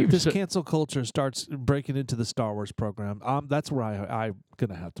 He if was this cancel culture starts breaking into the Star Wars program, that's where I'm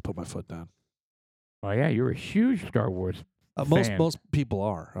gonna have to put my foot down. Oh yeah, you're a huge Star Wars. Most Fan. most people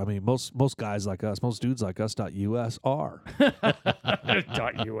are. I mean, most guys like us, most dudes like us. .us are.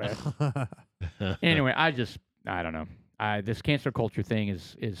 .us. Anyway, I don't know. This cancel culture thing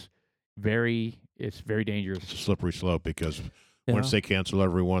is very dangerous. It's a slippery slope because Yeah. once they cancel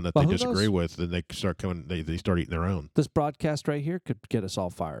everyone that Well, they who disagree knows? with, then they start coming. They start eating their own. This broadcast right here could get us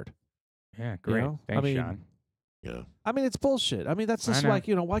all fired. Yeah, great. know, I Thanks, mean, Sean. Yeah. I mean, it's bullshit. I mean, that's I just know. like,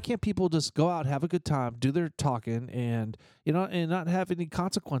 why can't people just go out, have a good time, do their talking, and and not have any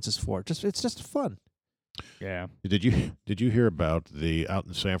consequences for it? It's just fun. Yeah. Did you hear about the out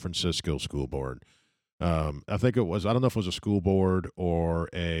in San Francisco school board? I think it was. I don't know if it was a school board or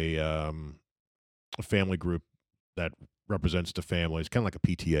a family group that represents the families, kind of like a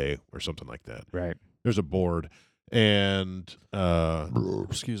PTA or something like that. Right. There's a board, and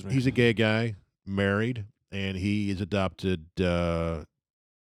Excuse me. he's a gay guy, married, and he has adopted some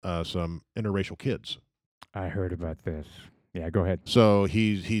interracial kids. I heard about this. Yeah, go ahead. So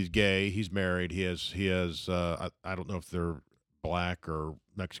he's gay. He's married. He has. I don't know if they're black or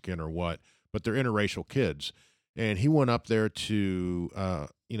Mexican or what, but they're interracial kids. And he went up there to,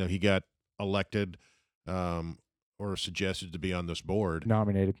 he got elected, or suggested to be on this board,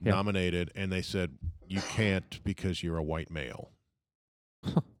 Nominated. Yeah. nominated, and they said you can't because you're a white male.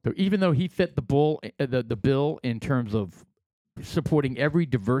 So even though he fit the bill in terms of supporting every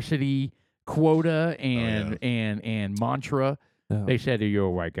diversity quota and mantra, Yeah. they said, "You're a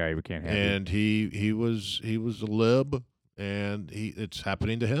white guy. We can't have you." And he was a lib, and it's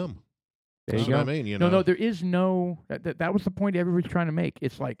happening to him. There That's you what go. I mean. No, there is no. That was the point everybody's trying to make.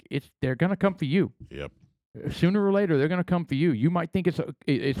 It's like they're gonna come for you. Yep. Sooner or later, they're gonna come for you. You might think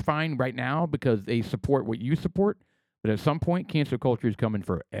it's fine right now because they support what you support, but at some point, cancel culture is coming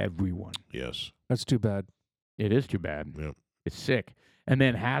for everyone. Yes. That's too bad. It is too bad. Yep. It's sick. And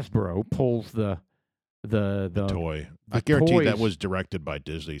then Hasbro pulls the Toy. the I guarantee that toys- was directed by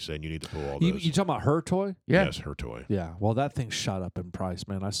Disney, saying you need to pull all You this. talking about her toy? yeah. Yes, her toy. Yeah. Well, that thing shot up in price,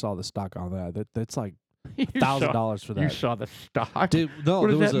 man. I saw the stock on that. That's like You $1,000 for You that. saw the stock. Dude, no, what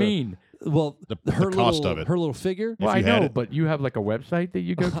does there was that mean? Well, The her cost little of it. her little figure. Well, I you had know, it- but you have like a website that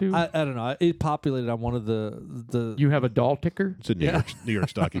you go to. I don't know. It populated on one of the. You have a doll ticker. It's a New York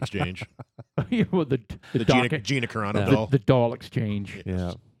Stock Exchange. Well, the The doc- Gina Carano Yeah. doll. the doll exchange.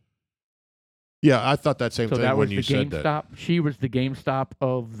 Yeah. Yeah, I thought that same So thing that was when the you said that. GameStop. She was the GameStop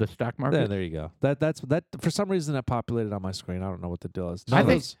of the stock Yeah, market. there you go. That's for some reason that populated on my screen. I don't know what the deal is. I None of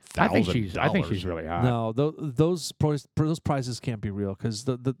think those- I think she's $1,000. really hot. no, those prices can't be real because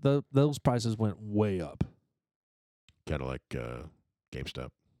those prices went way up. Kind of like GameStop.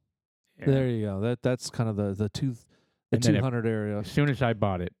 Yeah. There you go. That's kind of the And then 200 area. As soon as I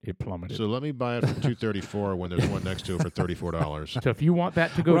bought it, it plummeted. So let me buy it for $234 when there's one next to it for $34. So if you want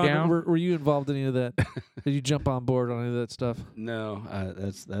that to go Ron, down, were you involved in any of that? Did you jump on board on any of that stuff? No,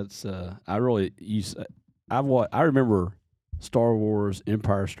 that's I really use. I remember Star Wars: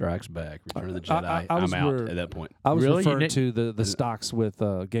 Empire Strikes Back, Return of the Jedi. I was I'm out where- at that point. I was Really? You referring didn't- to the stocks with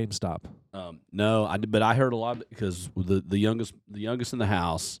GameStop. No, but I heard a lot because the youngest in the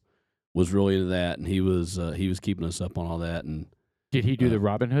house was really into that, and he was keeping us up on all that, and did he do the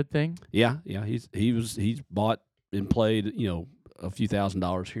Robin Hood thing? yeah, he's bought and played a few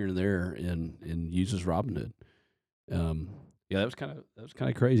 $1,000s here and there, and uses Robinhood. Yeah, that was kind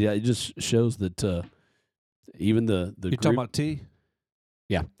of crazy. It just shows that even the You group, talking about T?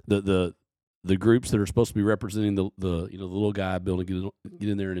 yeah, the groups that are supposed to be representing the little guy able to get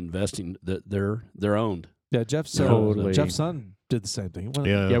in there and investing, that they're owned. Yeah, Jeff's Totally. Jeff's son did the same thing. Well,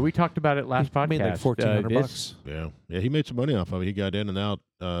 Yeah. Yeah, we talked about it last he podcast. made like $1,400. Yeah. He made some money off of it. He got in and out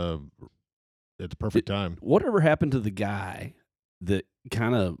at the perfect time. Whatever happened to the guy that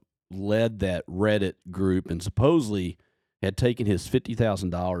kind of led that Reddit group and supposedly had taken his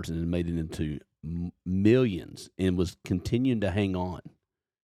 $50,000 and made it into millions and was continuing to hang on?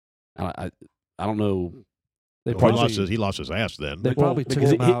 I don't know. They Well, probably, he lost his ass then. they probably took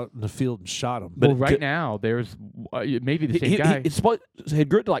because him he- out in the field and shot him. But Well, it right could- now there's maybe the same He guy. it's supposed had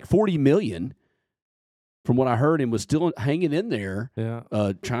grown to like 40 million, from what I heard, and was still hanging in there, Yeah,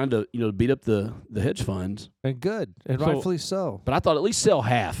 trying to beat up the hedge funds. and good, and So- rightfully so. But I thought at least sell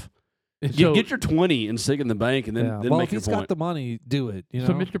half. So- Get your 20 and stick it in the bank, and then Yeah. then Well, make if your he's point. got the money, do it. You know.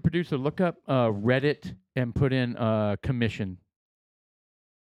 So, Mr. Producer, look up Reddit and put in commission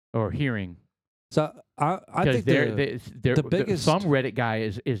or hearing. So I Because think the biggest- some Reddit guy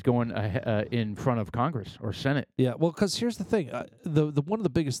is going in front of Congress or Senate. yeah. Well, because here's the thing. The one of the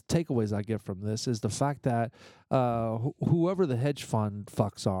biggest takeaways I get from this is the fact that whoever the hedge fund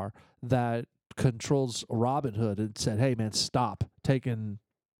fucks are that controls Robinhood and said, "Hey, man, stop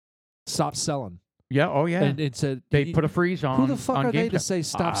selling," Yeah. Oh yeah. and it said They put a freeze on. who the fuck on are they to GameStop. say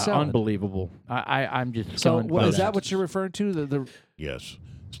stop selling? Unbelievable. I'm just So stunned by is that that. what you're referring to? The Yes.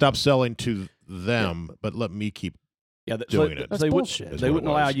 Stop selling to them, but let me keep. Yeah, doing it. That's They, bullshit. That's they what it wouldn't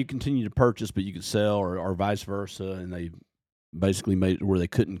allow was. you to continue to purchase, but you could sell, or vice versa, and they basically made it where they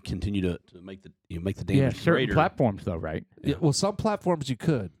couldn't continue to make the make the Yeah, damage certain greater. platforms though, right? yeah, well, some platforms you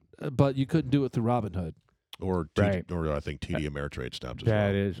could, but you couldn't do it through Robinhood. Or Right. or I think TD Ameritrade stopped as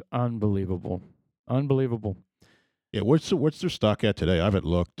That well. is unbelievable. Unbelievable. Yeah, what's their stock at today? I haven't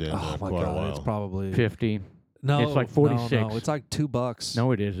looked in Oh my quite a god, while. it's probably 50. no. it's like No, 46. no, it's like $2.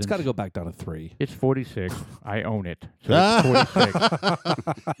 No, it isn't. It's got to go back down to 3. It's 46. I own it. So it's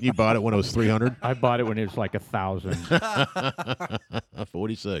 46. You bought it when it was 300. I bought it when it was like 1,000.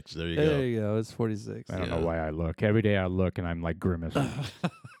 46. There you There go. you go. It's 46. I don't Yeah. know why I look. Every day I look and I'm like grimacing.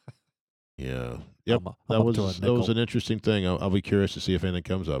 Yeah. Yep. I'm up That to a was nickel. an interesting thing. I'll be curious to see if anything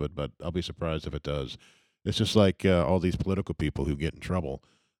comes of it, but I'll be surprised if it does. It's just like all these political people who get in trouble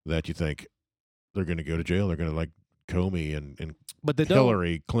that you think they're going to go to jail. They're going to like Comey and But they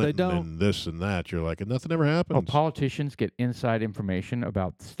Hillary Clinton don't. and this and that. You're like, and nothing ever happens. Oh, politicians get inside information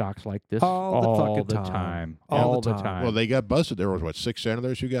about stocks like this All the fucking the time. time. All All the the time. time. Well, they got busted. There was, 6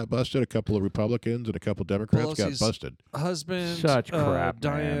 senators who got busted, a couple of Republicans and a couple of Democrats got Pelosi's busted. husband, Such crap,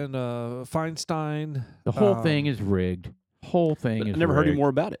 Diane Feinstein. the whole thing is rigged. Whole thing But is I never heard any rigged. more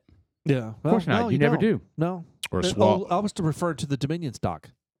about it. Yeah, Of course not. No, you never don't. do. No. Or swap. I was to refer to the Dominion stock.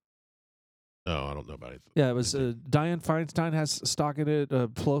 No, I don't know about it. Yeah, it was Diane Feinstein has stock in it.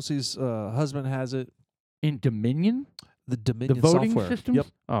 Pelosi's husband has it. In Dominion? The The Dominion voting software. systems? Yep,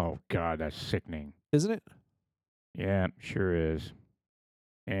 Oh, God, that's sickening. isn't it? Yeah, sure is.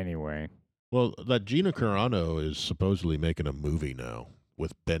 Anyway. Well, that Gina Carano is supposedly making a movie now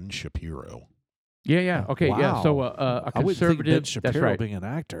with Ben Shapiro. Yeah. Okay, yeah. So Wow. a I wouldn't think conservative, Ben Shapiro that's right. being an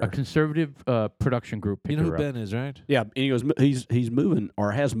actor. A conservative production group picked You know who her up. Ben is, right? Yeah, and he goes. He's moving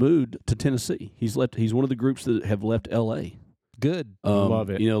or has moved to Tennessee. He's left. He's one of the groups that have left L.A. Good. Love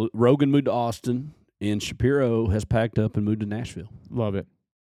it. You know, Rogan moved to Austin, and Shapiro has packed up and moved to Nashville. Love it.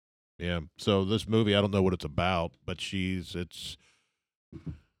 Yeah. So this movie, I don't know what it's about, but it's.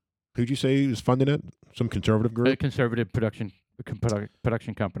 Who'd you say is funding it? Some conservative A group? conservative production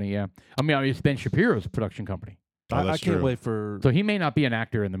company, yeah. I mean, it's Ben Shapiro's production company. Oh, I that's can't true. wait for. So he may not be an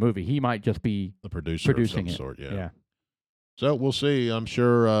actor in the movie. He might just be The producer producing of it. some sort, yeah. So we'll see. I'm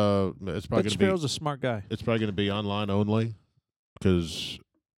sure it's Ben probably going to Shapiro's be a smart guy. it's probably going to be online only because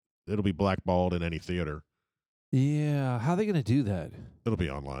it'll be blackballed in any theater. Yeah, how are they going to do that? It'll be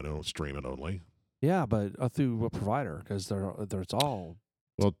online. It'll stream it only. Yeah, but through a provider because it's all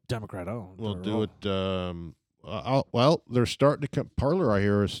Well, Democrat owned. We'll They're do all- it. Well, they're starting to come. Parlor, I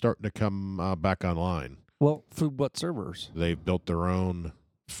hear, is starting to come back online. Well, for what servers? They've built their own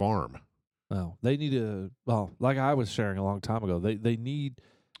farm. Well, they need to. Well, like I was sharing a long time ago, they need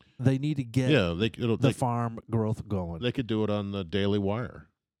to get Yeah, the farm growth going. they could do it on the Daily Wire.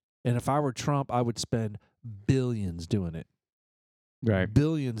 And if I were Trump, I would spend billions doing it. Right.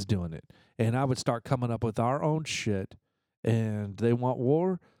 Billions doing it. And I would start coming up with our own shit. And they want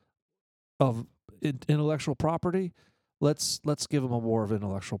war of intellectual property. Let's give them a war of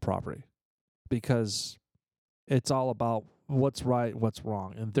intellectual property because it's all about what's right, what's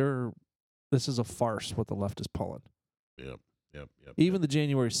wrong. And this is a farce what the left is pulling. Yep. Even the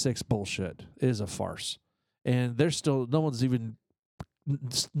January 6th bullshit is a farce. And there's still no one's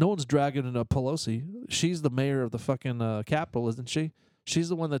dragging in a Pelosi. She's the mayor of the fucking Capitol, isn't she? She's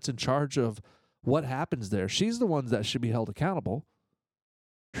the one that's in charge of what happens there. She's the one that should be held accountable.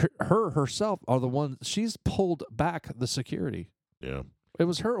 Her herself are the ones. She's pulled back the security. Yeah. It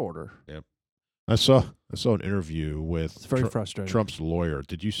was her order. I saw an interview with It's very frustrating. Trump's lawyer.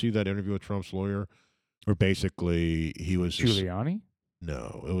 Did you see that interview with Trump's lawyer? Where basically he was just, Giuliani?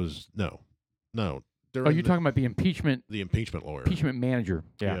 no. It was no. Oh, During you're talking about the impeachment lawyer. manager.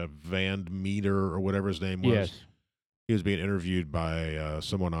 Yeah. Van Meter or whatever his name was. Yes. He was being interviewed by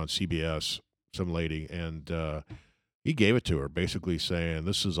someone on CBS, some lady, and he gave it to her, basically saying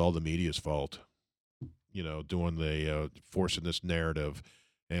this is all the media's fault. You know, doing the forcing this narrative,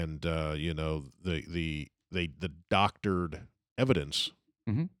 and you know the doctored evidence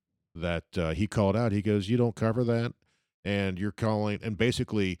Mhm. that he called out. He goes, "You don't cover that, and you're calling." And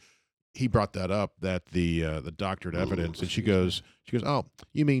basically, he brought that up, that the doctored evidence, and she goes, "Oh,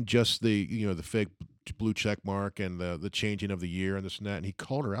 you mean just the fake blue check mark and the changing of the year and this and that?" And he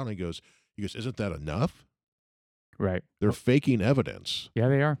called her out, and he goes, "Isn't that enough? Right. They're faking evidence. Yeah,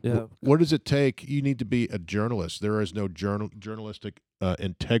 they are. Yeah. What does it take? You need to be a journalist. There is no journalistic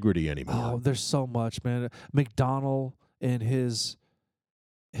integrity anymore." Oh, there's so much, man. McDonald and his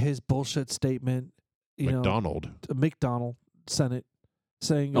bullshit statement. McDonald, McDonald Senate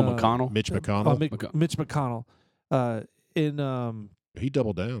saying McConnell. Mitch McConnell, Mitch McConnell. he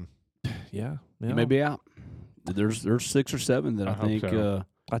doubled down. Yeah, He may be out. There's 6 or 7 that I I, hope think so.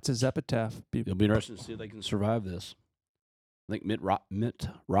 that's his epitaph. it'll be interesting to see if they can survive this. I think Mitt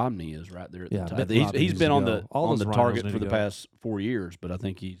Romney is right there at Yeah, the Mitt top. He's Romney been needs to on go. the All on those the rhinos target need for to the go. past 4 years, but I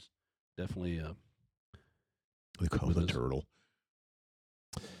think he's definitely They call him the turtle.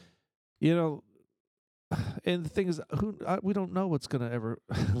 And the thing is, we don't know what's gonna ever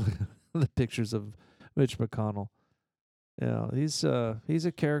the pictures of Mitch McConnell. Yeah, he's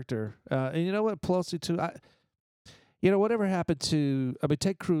a character, and you know what, Pelosi too. Whatever happened to? I mean,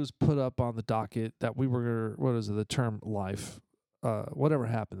 Ted Cruz put up on the docket that we were the term life. Whatever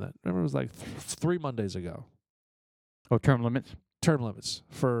happened that? Remember, it was like 3 Mondays ago. Oh, term limits. Term limits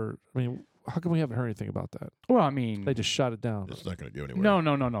for. I mean, how come we haven't heard anything about that? Well, I mean, They just shot it down. It's not going to go anywhere.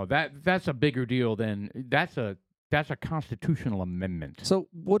 no. That's a bigger deal than that's a constitutional amendment. So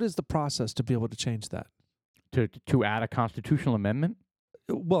what is the process to be able to change that? To add a constitutional amendment,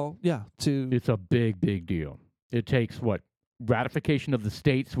 Well, yeah, to it's a big deal. It takes what ratification of the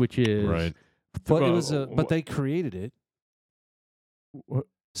states, which is Right. but it was but they created it.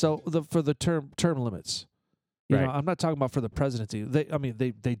 So for the term limits. You know, Right. I'm not talking about for the presidency. They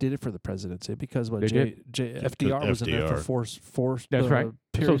did it for the presidency because They did. FDR was in there for FDR. four That's right. So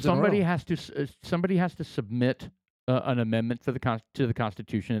periods in a somebody row. has to somebody has to submit an amendment for to the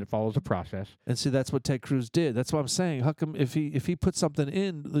Constitution, and it follows a process. And see, that's what Ted Cruz did. That's what I'm saying. How come if he put something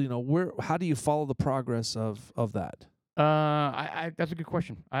in, you know, how do you follow the progress of that? That's a good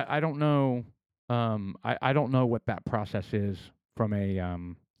question. I don't know. I don't know what that process is from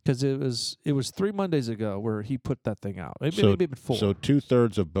a Because it was 3 Mondays ago where he put that thing out. Maybe, So- maybe even 4. So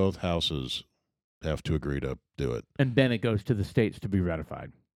 2/3 of both houses have to agree to do it. and then it goes to the states to be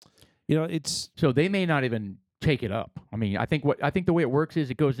ratified. you know, it's So they may not even take it up. I mean, I think the way it works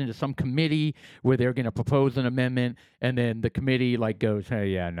is it goes into some committee where they're going to propose an amendment, and then the committee like goes, "Hey,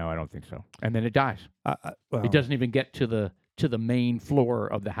 yeah, no, I don't think so," and then it dies. well, It doesn't even get to the main floor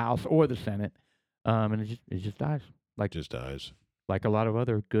of the House or the Senate, and it just dies Just dies. like a lot of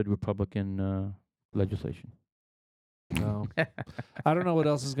other good Republican legislation. No, I don't know what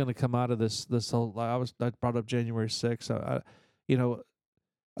else is going to come out of this. This whole I brought up January 6th.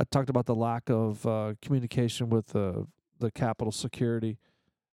 I talked about the lack of communication with the Capitol security,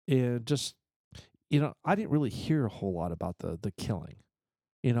 and just I didn't really hear a whole lot about the killing.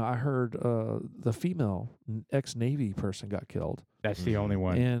 I heard the female ex-Navy person got killed, That's the only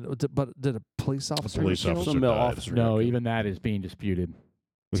one. and but did a police officer police get killed? officer Some male died. officer. No, got even that is being disputed.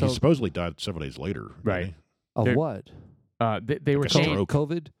 Well, So- he supposedly died several days later. didn't Right. he? Of There- what? They were Like a saying stroke.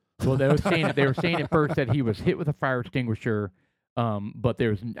 COVID? Well, they were saying at first that he was hit with a fire extinguisher, but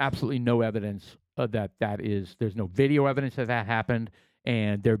there's absolutely no evidence there's no video evidence that happened,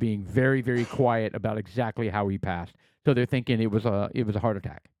 and they're being very, very quiet about exactly how he passed. So they're thinking it was a heart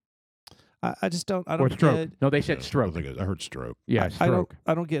attack I just don't. I or don't stroke. get. No, they said Yeah, stroke. I heard stroke. Yeah, I don't. stroke.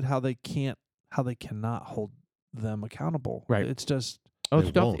 I don't get how they cannot hold them accountable. Right. It's just. Oh, They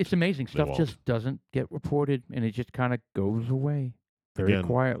stuff! won't. It's amazing. They Stuff won't. just doesn't get reported, and it just kind of goes away very Again,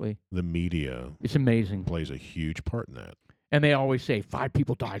 quietly. The media It's amazing. plays a huge part in that. And they always say 5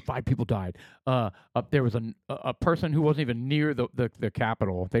 people died. 5 people died. There was a person who wasn't even near the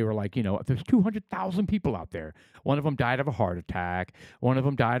Capitol. They were like, there's 200,000 people out there. One of them died of a heart attack. One of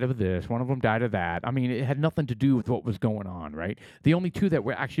them died of this. One of them died of that. I mean, it had nothing to do with what was going on, right? The only two that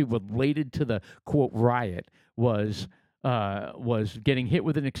were actually related to the quote riot was getting hit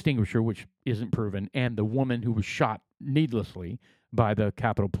with an extinguisher, which isn't proven, and the woman who was shot needlessly by the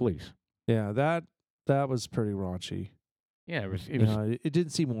Capitol Police. Yeah. That was pretty raunchy. Yeah, it was. It didn't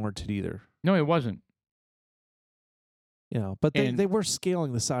seem warranted either. No, it wasn't. But And- they were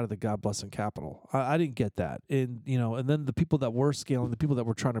scaling the side of the God blessing Capitol. I didn't get that. And and then the people that were scaling, the people that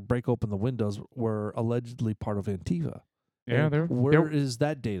were trying to break open the windows were allegedly part of Antifa. Yeah, And there. where is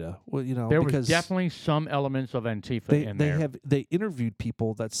that data? Well, There because was definitely some elements of Antifa in there. they interviewed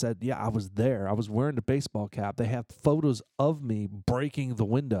people that said, "Yeah, I was there. I was wearing the baseball cap. They have photos of me breaking the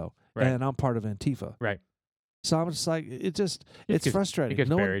window, Right. and I'm part of Antifa." Right. So I'm just like, it's gets- frustrating. It gets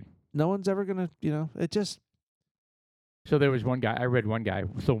no buried. no one's ever gonna, it just. So there was one guy. I read one guy.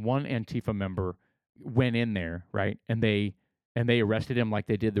 So one Antifa member went in there, right, and they arrested him like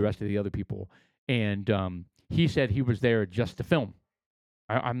they did the rest of the other people. And he said he was there just to film.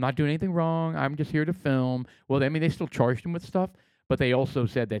 I'm not doing anything wrong. I'm just here to film. Well, I mean, they still charged him with stuff, but they also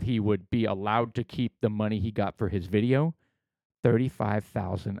said that he would be allowed to keep the money he got for his video,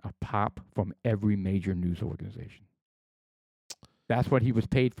 $35,000 a pop from every major news organization. That's what he was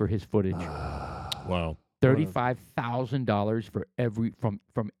paid for his footage. Wow. $35,000 for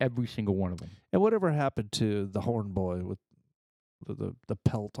from every single one of them. And whatever happened to the horn boy with the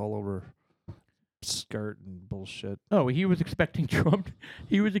pelt all over skirt and bullshit? Oh, he was expecting Trump.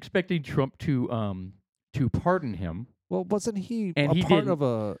 He was expecting Trump to pardon him. Well, wasn't he And a he part didn't. of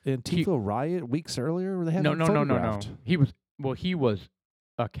a Antifa riot weeks earlier? Where they had No. him photographed? He was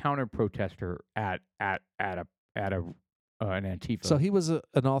a counter protester at an Antifa. So he was an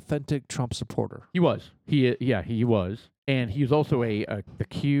authentic Trump supporter. he was. He was, and he was also the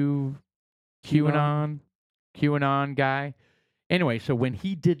QAnon guy. Anyway, so when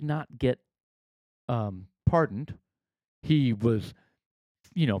he did not get pardoned, he was,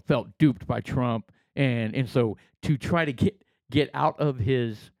 felt duped by Trump, and so to try to get out of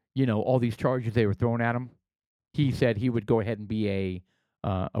his, all these charges they were throwing at him, he said he would go ahead and be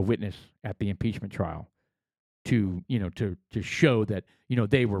a witness at the impeachment trial to show that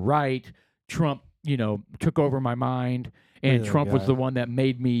they were right. Trump took over my mind, and Yeah, Trump was guy. the one that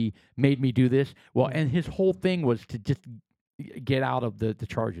made me do this. Well, and his whole thing was to just get out of the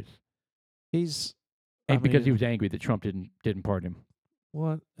charges, He's and because he mean, was angry that Trump didn't pardon him.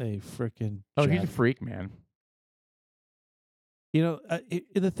 what a freaking. Oh, he's a jack. freak, man.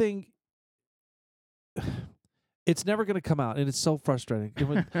 The thing. It's never going to come out, and it's so frustrating. And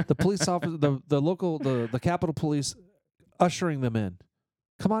when the police officer, the local, the Capitol Police, ushering them in.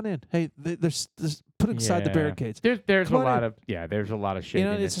 Come on in. Hey, there's putting aside the Yeah. barricades. There's Come a on lot in. of there's a lot of shit.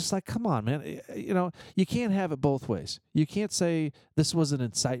 It's just like, come on, man. You can't have it both ways. You can't say this was an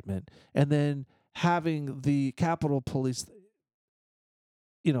incitement and then having the Capitol Police,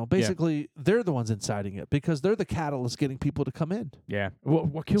 basically they're the ones inciting it because they're the catalyst getting people to come in. Yeah.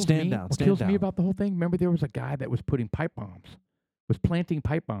 What kills Stand me? down, What stand kills down. me about the whole thing? Remember, there was a guy that was putting pipe bombs, was planting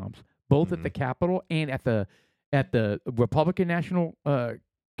pipe bombs, both at the Capitol and at the Republican National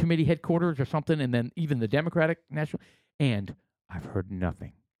Committee headquarters or something, and then even the Democratic National. And I've heard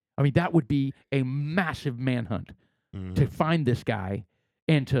nothing. I mean, that would be a massive manhunt to find this guy,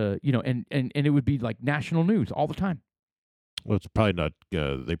 and to and it would be like national news all the time. Well, it's probably not.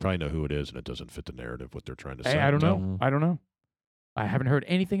 They probably know who it is, and it doesn't fit the narrative what they're trying to say. I don't know. No. I don't know. I haven't heard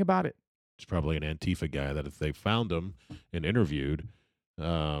anything about it. It's probably an Antifa guy that if they found him and interviewed,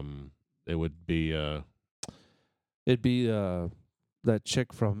 it would be. It'd be that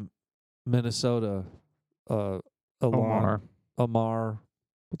chick from Minnesota, Omar. Omar.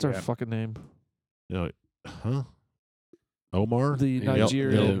 What's her Yeah. fucking name? Omar? The Yeah.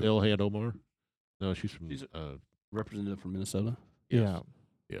 Nigerian. Ilhan Omar? No, she's from. She's representative from Minnesota. Yeah.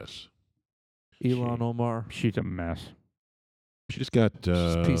 Yes. Elon Omar. She's a mess. She just got. She's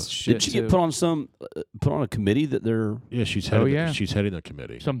a piece of shit. Did she get too. put on a committee that they're? Yeah, she's Oh, heading. yeah. She's heading the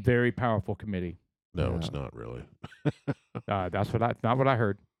committee. Some very powerful committee. No, Yeah. it's not really. That's not what I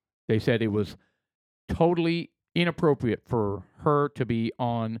heard. They said it was totally inappropriate for her to be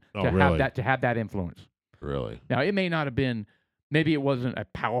on Oh, to really? have that influence. Really. Now, it may not have been, maybe it wasn't a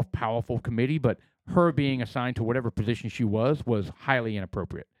powerful committee, but her being assigned to whatever position she was highly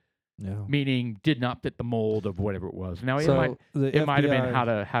inappropriate. Yeah. Meaning, did not fit the mold of whatever it was. Now, So it might have been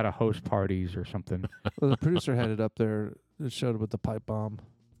FBI how to host parties or something. Well, the producer had it up there. It showed it with the pipe bomb.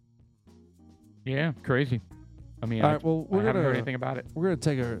 Yeah, crazy. I mean, All right. Well, I we're haven't heard gonna anything about it.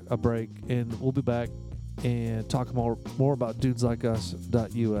 take a break, and we'll be back and talk more about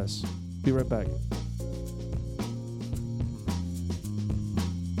dudeslikeus.us. Be right back.